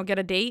get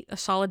a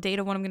solid date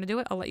of when I'm going to do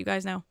it, I'll let you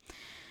guys know.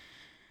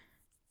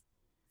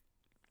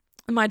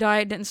 My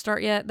diet didn't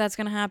start yet. That's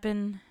going to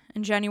happen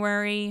in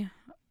January.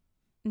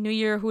 New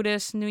Year, who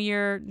dis? New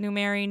Year, new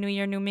Mary, New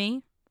Year, new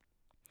me.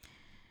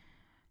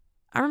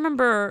 I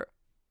remember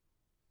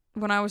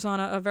when I was on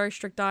a very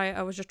strict diet,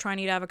 I was just trying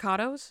to eat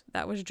avocados.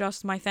 That was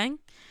just my thing.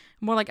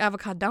 More like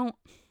avocado don't,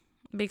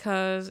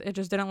 because it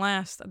just didn't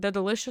last. They're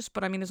delicious,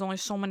 but I mean, there's only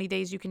so many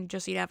days you can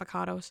just eat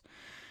avocados.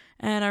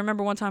 And I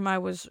remember one time I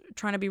was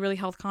trying to be really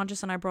health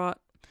conscious and I brought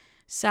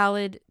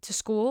salad to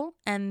school,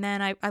 and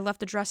then I left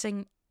the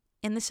dressing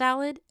in the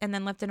salad and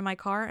then left it in my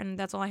car, and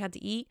that's all I had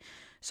to eat.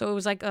 So it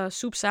was like a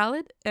soup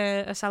salad,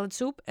 a salad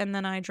soup, and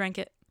then I drank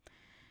it.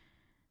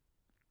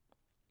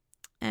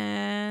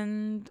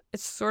 And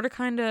it's sort of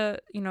kind of,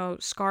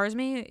 scars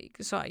me.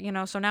 So,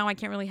 so now I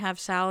can't really have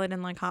salad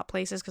in like hot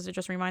places because it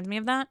just reminds me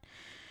of that.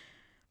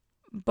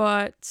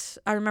 But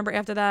I remember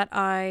after that,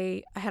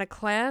 I had a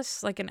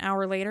class like an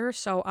hour later.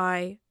 So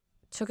I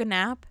took a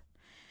nap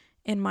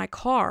in my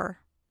car,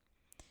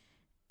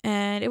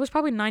 and it was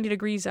probably 90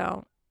 degrees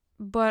out.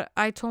 But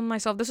I told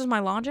myself, this is my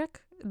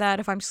logic, that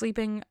if I'm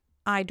sleeping,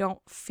 I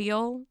don't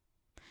feel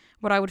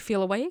what I would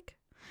feel awake.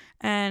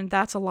 And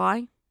that's a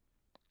lie.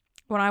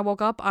 When I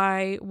woke up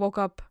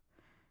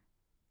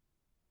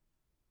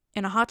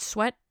in a hot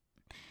sweat,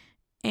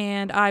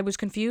 and I was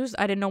confused.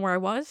 I didn't know where I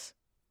was.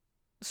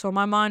 So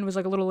my mind was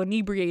like a little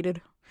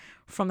inebriated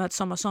from that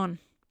summer sun.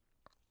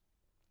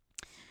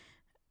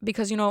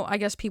 Because, I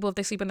guess people, if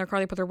they sleep in their car,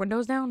 they put their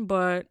windows down,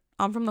 but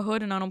I'm from the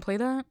hood and I don't play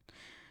that.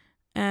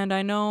 And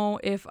I know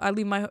if I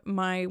leave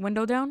my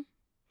window down,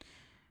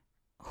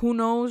 who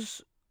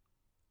knows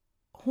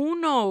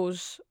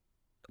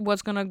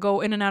what's going to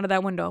go in and out of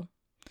that window.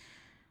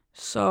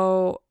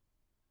 So,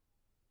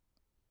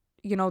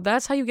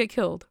 that's how you get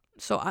killed.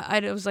 So I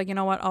was like, you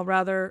know what? I'd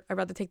rather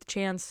take the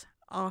chance.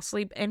 I'll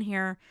sleep in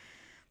here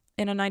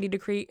in a 90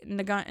 degree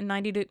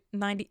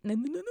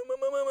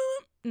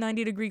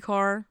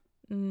car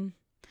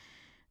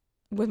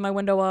with my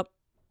window up.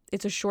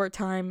 It's a short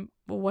time.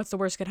 What's the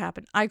worst could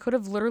happen? I could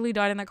have literally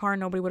died in that car and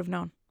nobody would have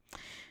known.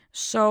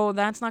 So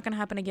that's not going to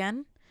happen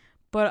again.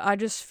 But I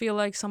just feel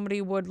like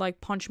somebody would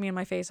like punch me in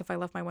my face if I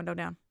left my window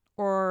down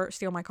or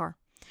steal my car.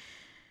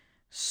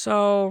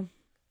 So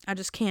I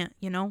just can't,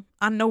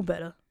 I know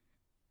better.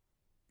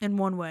 In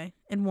one way,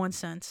 in one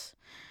sense.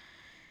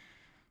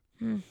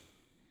 The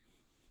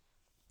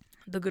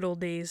good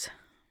old days.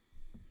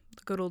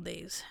 The good old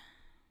days.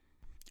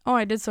 Oh,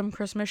 I did some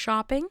Christmas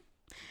shopping,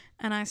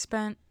 and I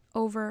spent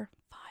over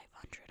 $500.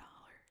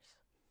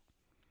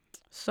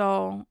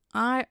 So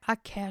I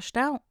cashed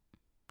out.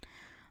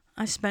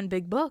 I spent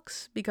big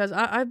bucks because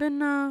I've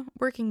been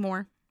working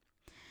more.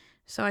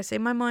 So I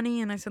saved my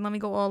money, and I said, let me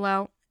go all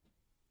out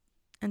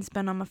and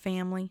spend on my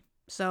family.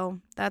 So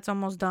that's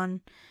almost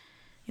done.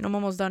 I'm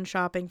almost done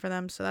shopping for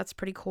them, so that's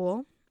pretty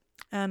cool.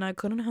 And I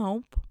couldn't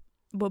help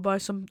but buy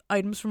some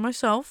items for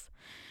myself.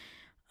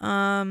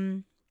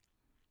 So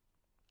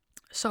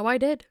I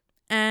did.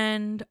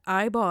 And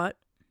I bought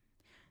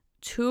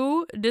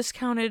 2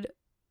 discounted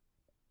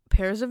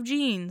pairs of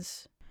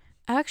jeans.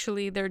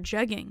 Actually, they're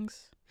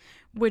jeggings,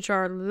 which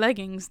are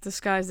leggings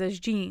disguised as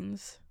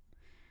jeans.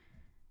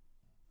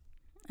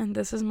 And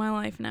this is my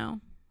life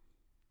now.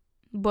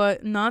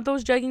 But not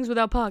those jeggings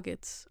without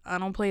pockets. I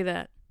don't play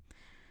that.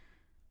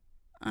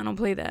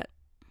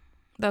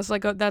 That's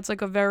like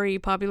a very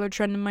popular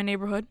trend in my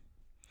neighborhood.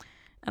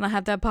 And I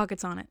have to have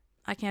pockets on it.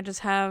 I can't just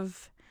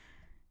have,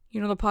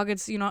 the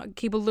pockets,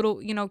 keep you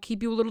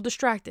a little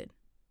distracted.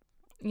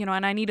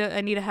 And I need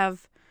to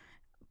have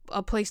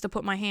a place to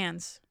put my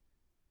hands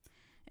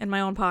in my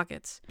own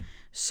pockets.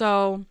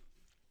 So,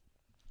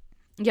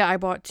 yeah, I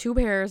bought 2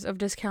 pairs of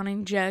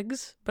discounting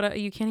jegs, but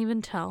you can't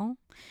even tell,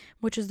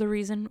 which is the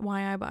reason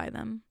why I buy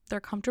them. They're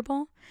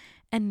comfortable,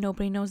 and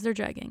nobody knows they're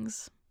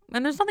jeggings.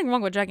 And there's nothing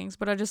wrong with jeggings,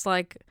 but I just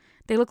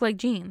they look like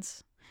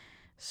jeans.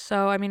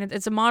 So, I mean,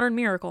 it's a modern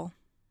miracle,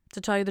 to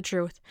tell you the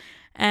truth.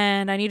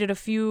 And I needed to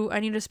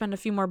spend a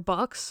few more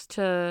bucks.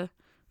 I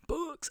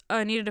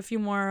needed a few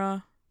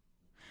more,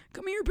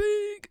 come here,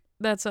 pig.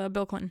 That's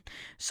Bill Clinton.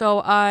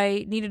 So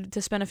I needed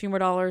to spend a few more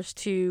dollars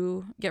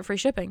to get free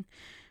shipping.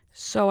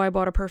 So I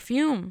bought a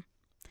perfume.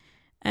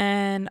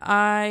 And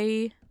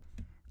I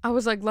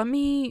was like, let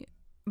me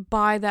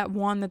buy that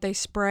one that they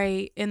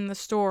spray in the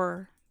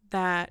store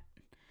that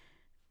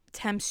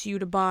tempts you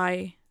to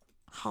buy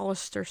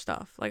Hollister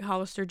stuff, like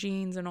Hollister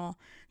jeans and all.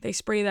 They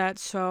spray that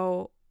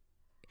so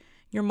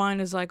your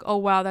mind is like, oh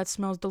wow, that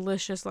smells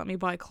delicious, let me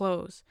buy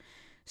clothes.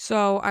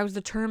 So I was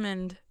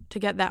determined to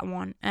get that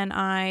one, and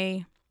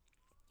I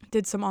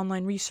did some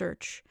online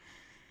research.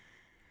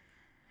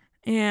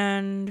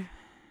 And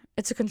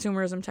it's a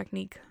consumerism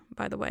technique,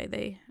 by the way.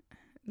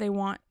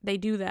 They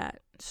do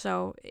that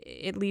so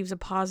it leaves a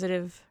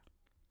positive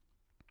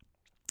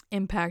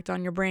impact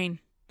on your brain.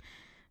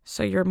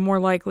 So you're more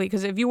likely,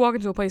 because if you walk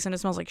into a place and it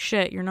smells like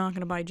shit, you're not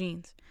going to buy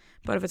jeans.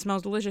 But if it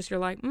smells delicious, you're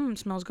like, it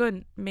smells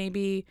good.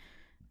 Maybe,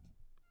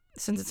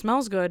 since it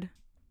smells good,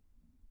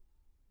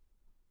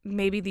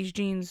 maybe these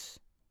jeans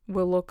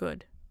will look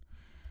good.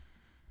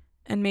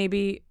 And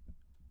maybe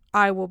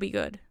I will be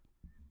good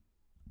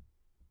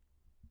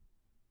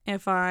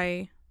if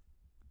I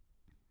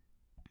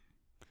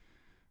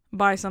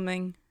buy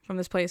something from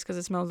this place because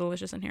it smells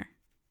delicious in here.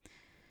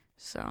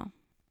 So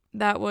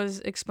that was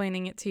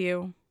explaining it to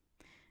you.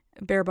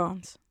 bare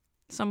bones.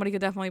 Somebody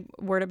could definitely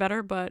word it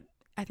better, but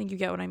I think you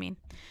get what I mean.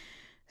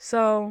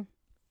 So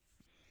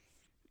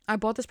I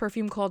bought this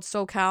perfume called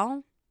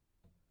SoCal,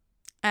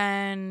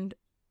 and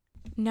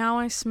now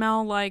I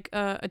smell like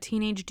a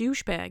teenage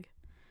douchebag.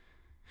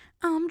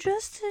 I'm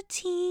just a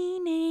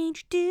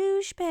teenage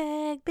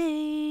douchebag,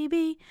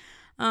 baby.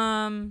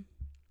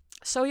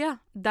 So yeah,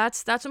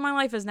 that's what my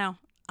life is now.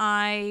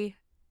 I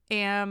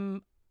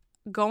am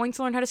going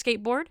to learn how to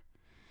skateboard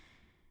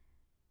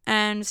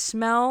and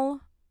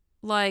smell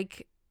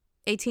like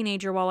a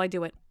teenager while I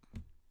do it.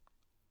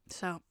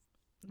 So,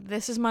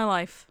 this is my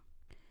life.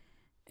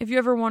 If you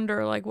ever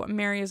wonder like what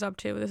Mary is up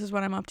to, this is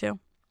what I'm up to.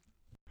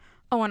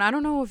 Oh, and I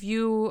don't know if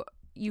you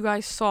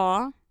guys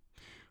saw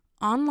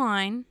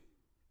online,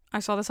 I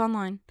saw this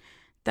online,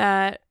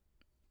 that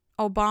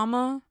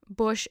Obama,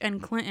 Bush,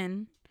 and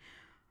Clinton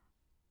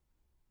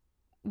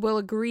will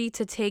agree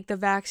to take the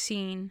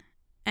vaccine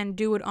and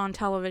do it on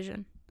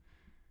television.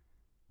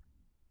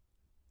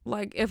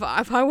 Like, if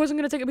I wasn't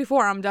going to take it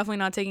before, I'm definitely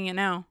not taking it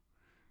now.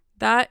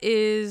 That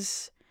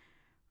is,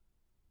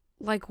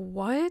 like,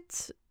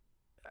 what?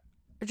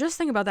 Just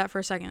think about that for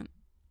a second.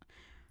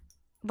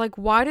 Like,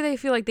 why do they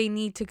feel like they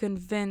need to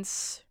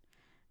convince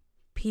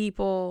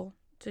people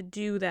to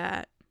do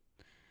that?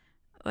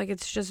 Like,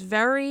 it's just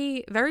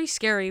very, very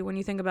scary when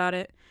you think about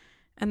it.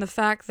 And the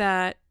fact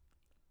that,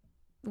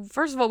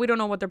 first of all, we don't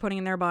know what they're putting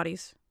in their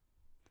bodies.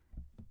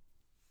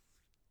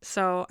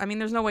 So, I mean,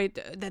 there's no way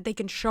that they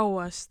can show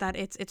us that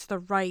it's the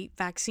right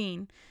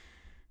vaccine.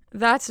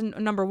 That's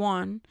number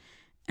one.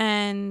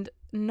 And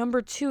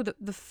number two,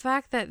 the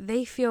fact that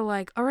they feel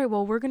like, all right,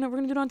 well, we're gonna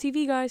do it on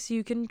TV, guys, so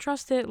you can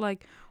trust it.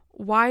 Like,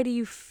 why do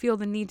you feel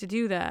the need to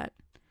do that?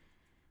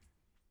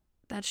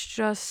 That's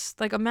just,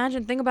 like,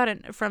 think about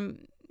it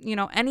from,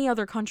 any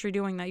other country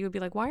doing that. You would be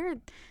like, why are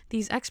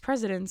these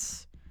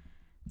ex-presidents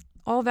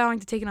all vowing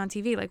to take it on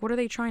TV? Like, what are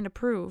they trying to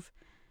prove?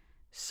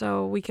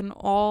 So we can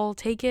all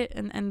take it,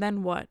 and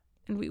then what?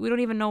 And we don't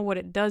even know what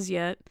it does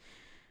yet.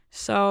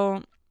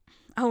 So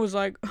I was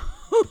like,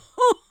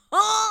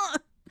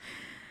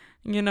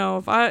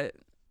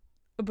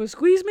 but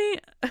squeeze me,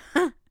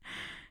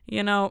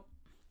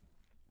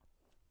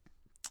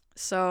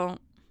 So,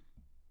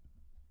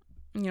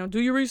 do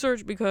your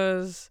research,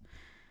 because,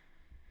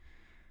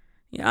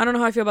 I don't know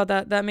how I feel about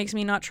that. That makes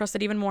me not trust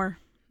it even more.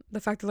 The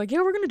fact that, like,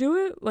 yeah, we're going to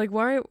do it. Like,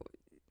 why?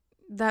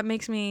 That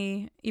makes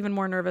me even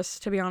more nervous,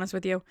 to be honest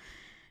with you.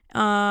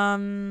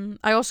 I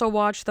also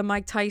watched the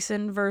Mike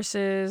Tyson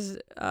versus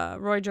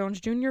Roy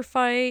Jones Jr.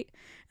 fight,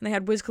 and they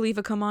had Wiz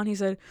Khalifa come on. He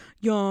said,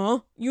 yeah,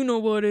 you know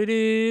what it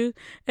is.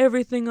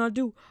 Everything I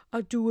do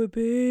it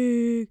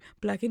big.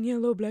 Black and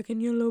yellow, black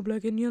and yellow,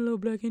 black and yellow,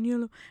 black and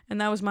yellow. And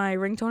that was my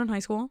ringtone in high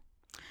school.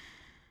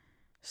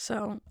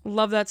 So,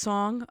 love that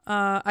song.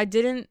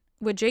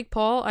 With Jake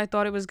Paul, I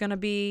thought it was going to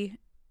be,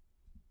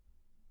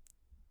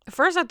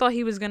 first I thought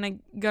he was gonna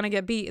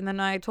get beat, and then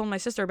I told my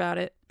sister about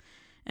it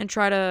and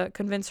try to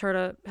convince her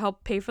to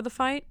help pay for the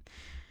fight.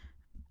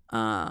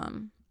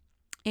 And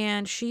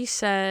she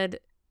said,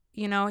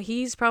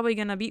 he's probably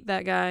gonna beat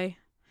that guy,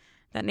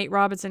 that Nate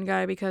Robinson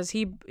guy, because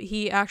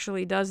he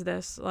actually does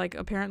this. Like,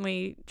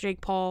 apparently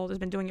Jake Paul has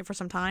been doing it for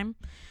some time,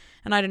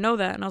 and I didn't know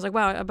that. And I was like,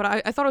 wow, but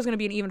I thought it was gonna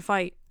be an even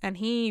fight, and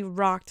he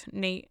rocked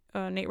Nate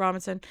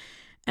Robinson.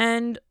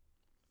 And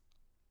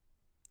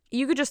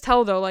you could just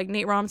tell, though, like,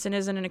 Nate Robinson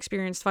isn't an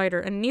experienced fighter.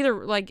 And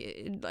neither, like,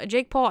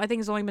 Jake Paul, I think,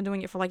 has only been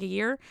doing it for, like, a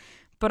year.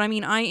 But, I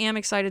mean, I am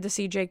excited to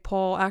see Jake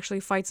Paul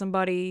actually fight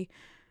somebody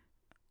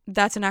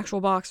that's an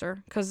actual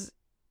boxer. Because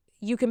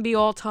you can be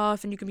all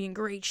tough and you can be in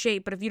great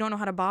shape, but if you don't know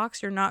how to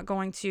box, you're not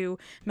going to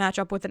match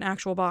up with an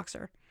actual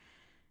boxer.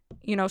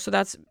 So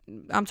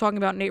I'm talking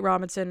about Nate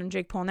Robinson and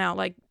Jake Paul now.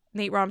 Like,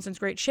 Nate Robinson's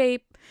great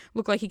shape,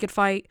 looked like he could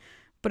fight.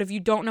 But if you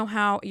don't know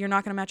how, you're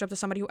not going to match up to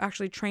somebody who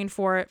actually trained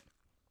for it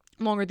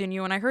longer than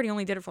you. And I heard he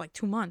only did it for like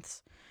 2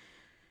 months.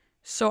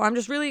 So I'm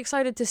just really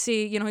excited to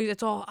see,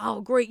 it's all,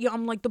 oh, great, yeah,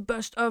 I'm like the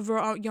best ever,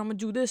 I'm gonna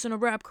do this in a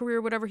rap career,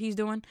 whatever he's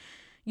doing.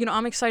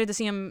 I'm excited to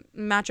see him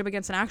match up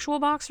against an actual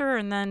boxer,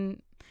 and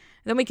then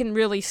we can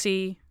really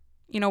see,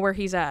 where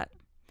he's at,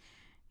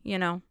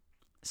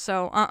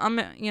 So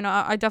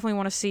I definitely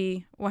want to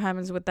see what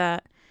happens with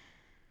that,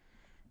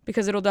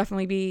 because it'll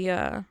definitely be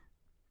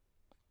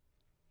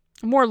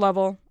more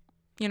level,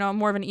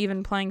 more of an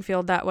even playing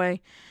field that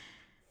way.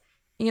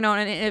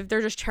 And if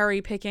they're just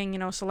cherry picking,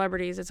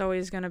 celebrities, it's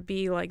always going to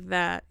be like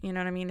that. You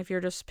know what I mean? If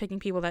you're just picking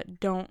people that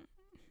don't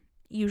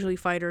usually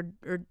fight or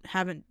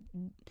haven't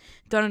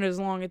done it as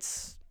long,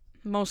 it's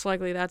most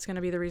likely that's going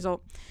to be the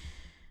result.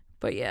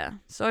 But yeah,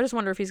 so I just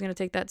wonder if he's going to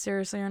take that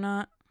seriously or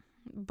not.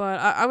 But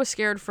I was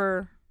scared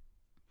for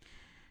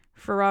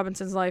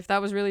Robinson's life.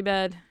 That was really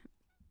bad.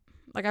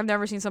 Like, I've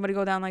never seen somebody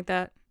go down like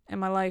that in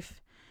my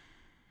life.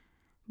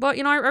 But,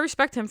 I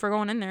respect him for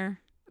going in there.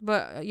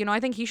 But, I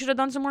think he should have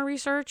done some more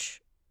research,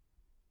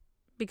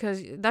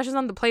 because that's just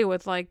nothing to play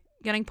with. Like,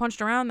 getting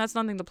punched around, that's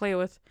nothing to play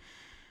with.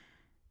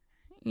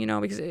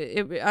 Because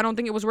I don't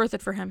think it was worth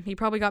it for him. He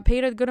probably got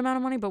paid a good amount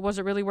of money, but was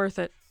it really worth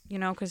it?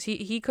 Because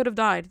he could have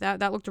died.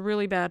 That looked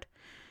really bad.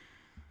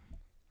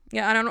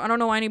 Yeah, I don't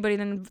know why anybody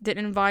then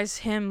didn't advise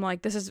him,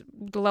 like, this is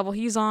the level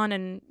he's on,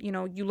 and, you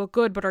know, you look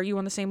good, but are you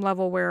on the same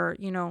level where,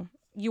 you know,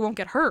 you won't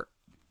get hurt?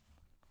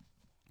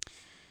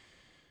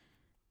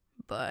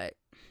 But,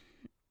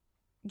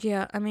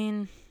 yeah, I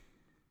mean,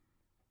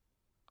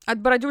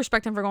 but I do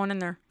respect him for going in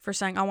there, for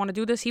saying, I want to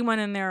do this. He went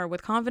in there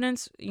with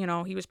confidence, you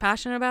know, he was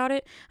passionate about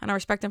it, and I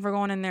respect him for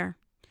going in there.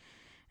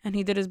 And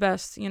he did his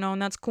best, you know,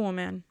 and that's cool,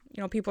 man.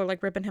 You know, people are,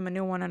 like, ripping him a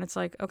new one, and it's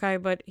like, okay,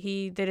 but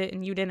he did it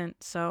and you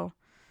didn't, so...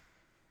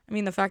 I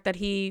mean, the fact that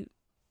he,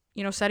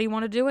 you know, said he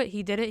wanted to do it,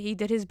 he did it, he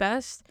did his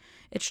best.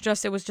 It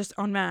was just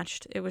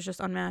unmatched. It was just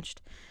unmatched.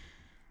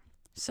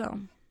 So,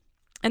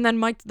 and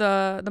then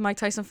the Mike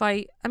Tyson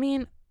fight, I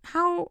mean,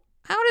 how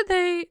did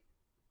they,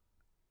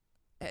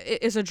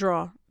 it's a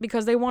draw,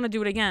 because they want to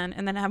do it again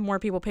and then have more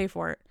people pay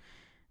for it.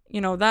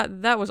 You know,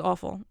 that was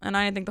awful, and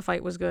I didn't think the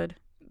fight was good,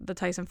 the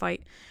Tyson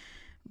fight.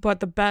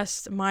 But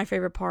my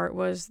favorite part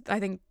was,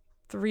 I think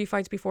 3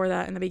 fights before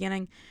that in the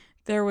beginning,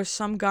 there was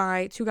two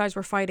guys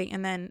were fighting,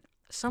 and then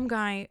some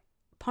guy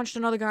punched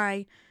another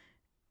guy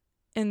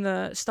in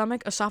the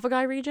stomach,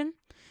 esophagi region.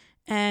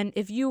 And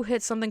if you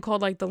hit something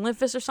called, like, the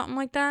lymphus or something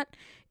like that,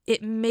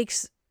 it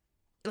makes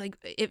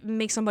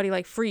somebody,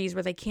 like, freeze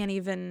where they can't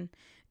even,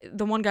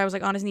 the one guy was,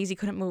 like, on his knees, he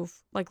couldn't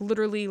move, like,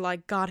 literally,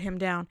 like, got him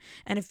down.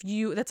 And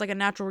that's like a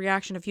natural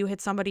reaction. If you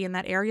hit somebody in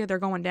that area, they're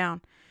going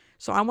down.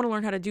 So I want to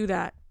learn how to do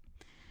that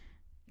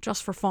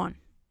just for fun.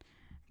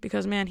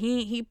 Because, man,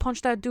 he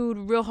punched that dude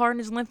real hard in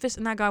his lymphus,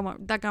 and that guy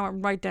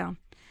went right down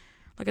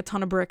like a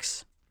ton of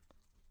bricks.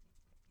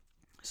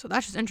 So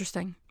that's just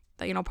interesting.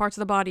 That, you know, parts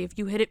of the body, if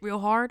you hit it real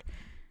hard,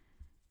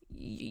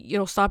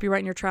 it'll stop you right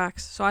in your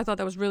tracks. So I thought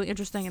that was really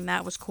interesting, and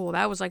that was cool.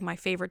 That was, like, my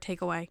favorite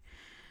takeaway.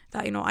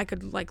 That, you know, I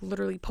could, like,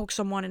 literally poke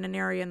someone in an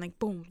area and, like,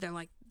 boom, they're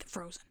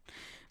frozen.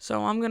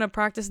 So I'm going to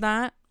practice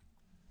that.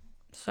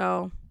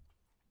 So,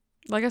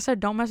 like I said,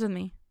 don't mess with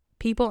me.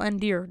 People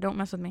and deer, don't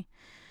mess with me.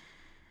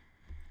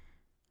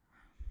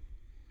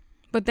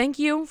 But thank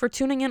you for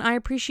tuning in. I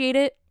appreciate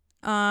it.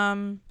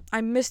 I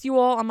missed you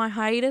all on my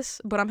hiatus,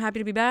 but I'm happy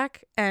to be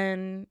back,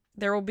 and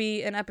there will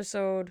be an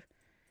episode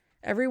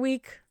every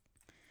week,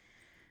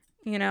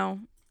 you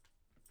know,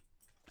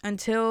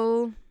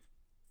 until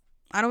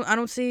I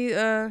don't see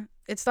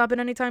it stopping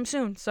anytime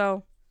soon.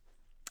 So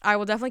I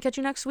will definitely catch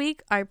you next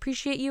week. I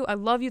appreciate you. I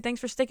love you. Thanks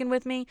for sticking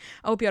with me.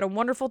 I hope you had a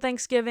wonderful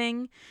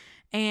Thanksgiving,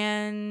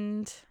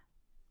 and,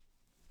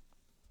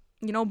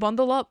 you know,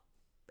 bundle up.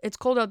 It's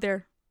cold out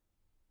there.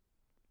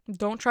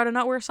 Don't try to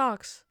not wear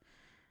socks,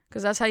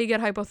 because that's how you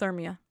get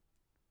hypothermia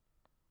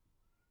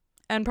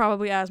and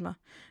probably asthma.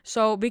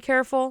 So be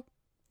careful.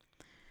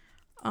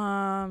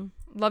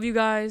 Love you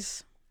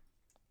guys,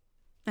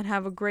 and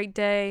have a great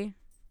day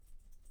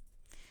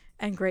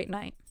and great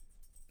night.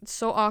 It's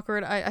so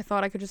awkward. I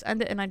thought I could just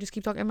end it, and I just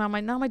keep talking. Now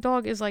my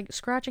dog is, like,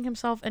 scratching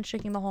himself and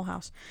shaking the whole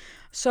house.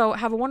 So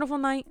have a wonderful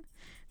night.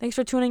 Thanks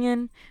for tuning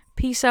in.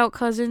 Peace out,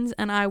 cousins,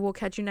 and I will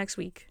catch you next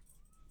week.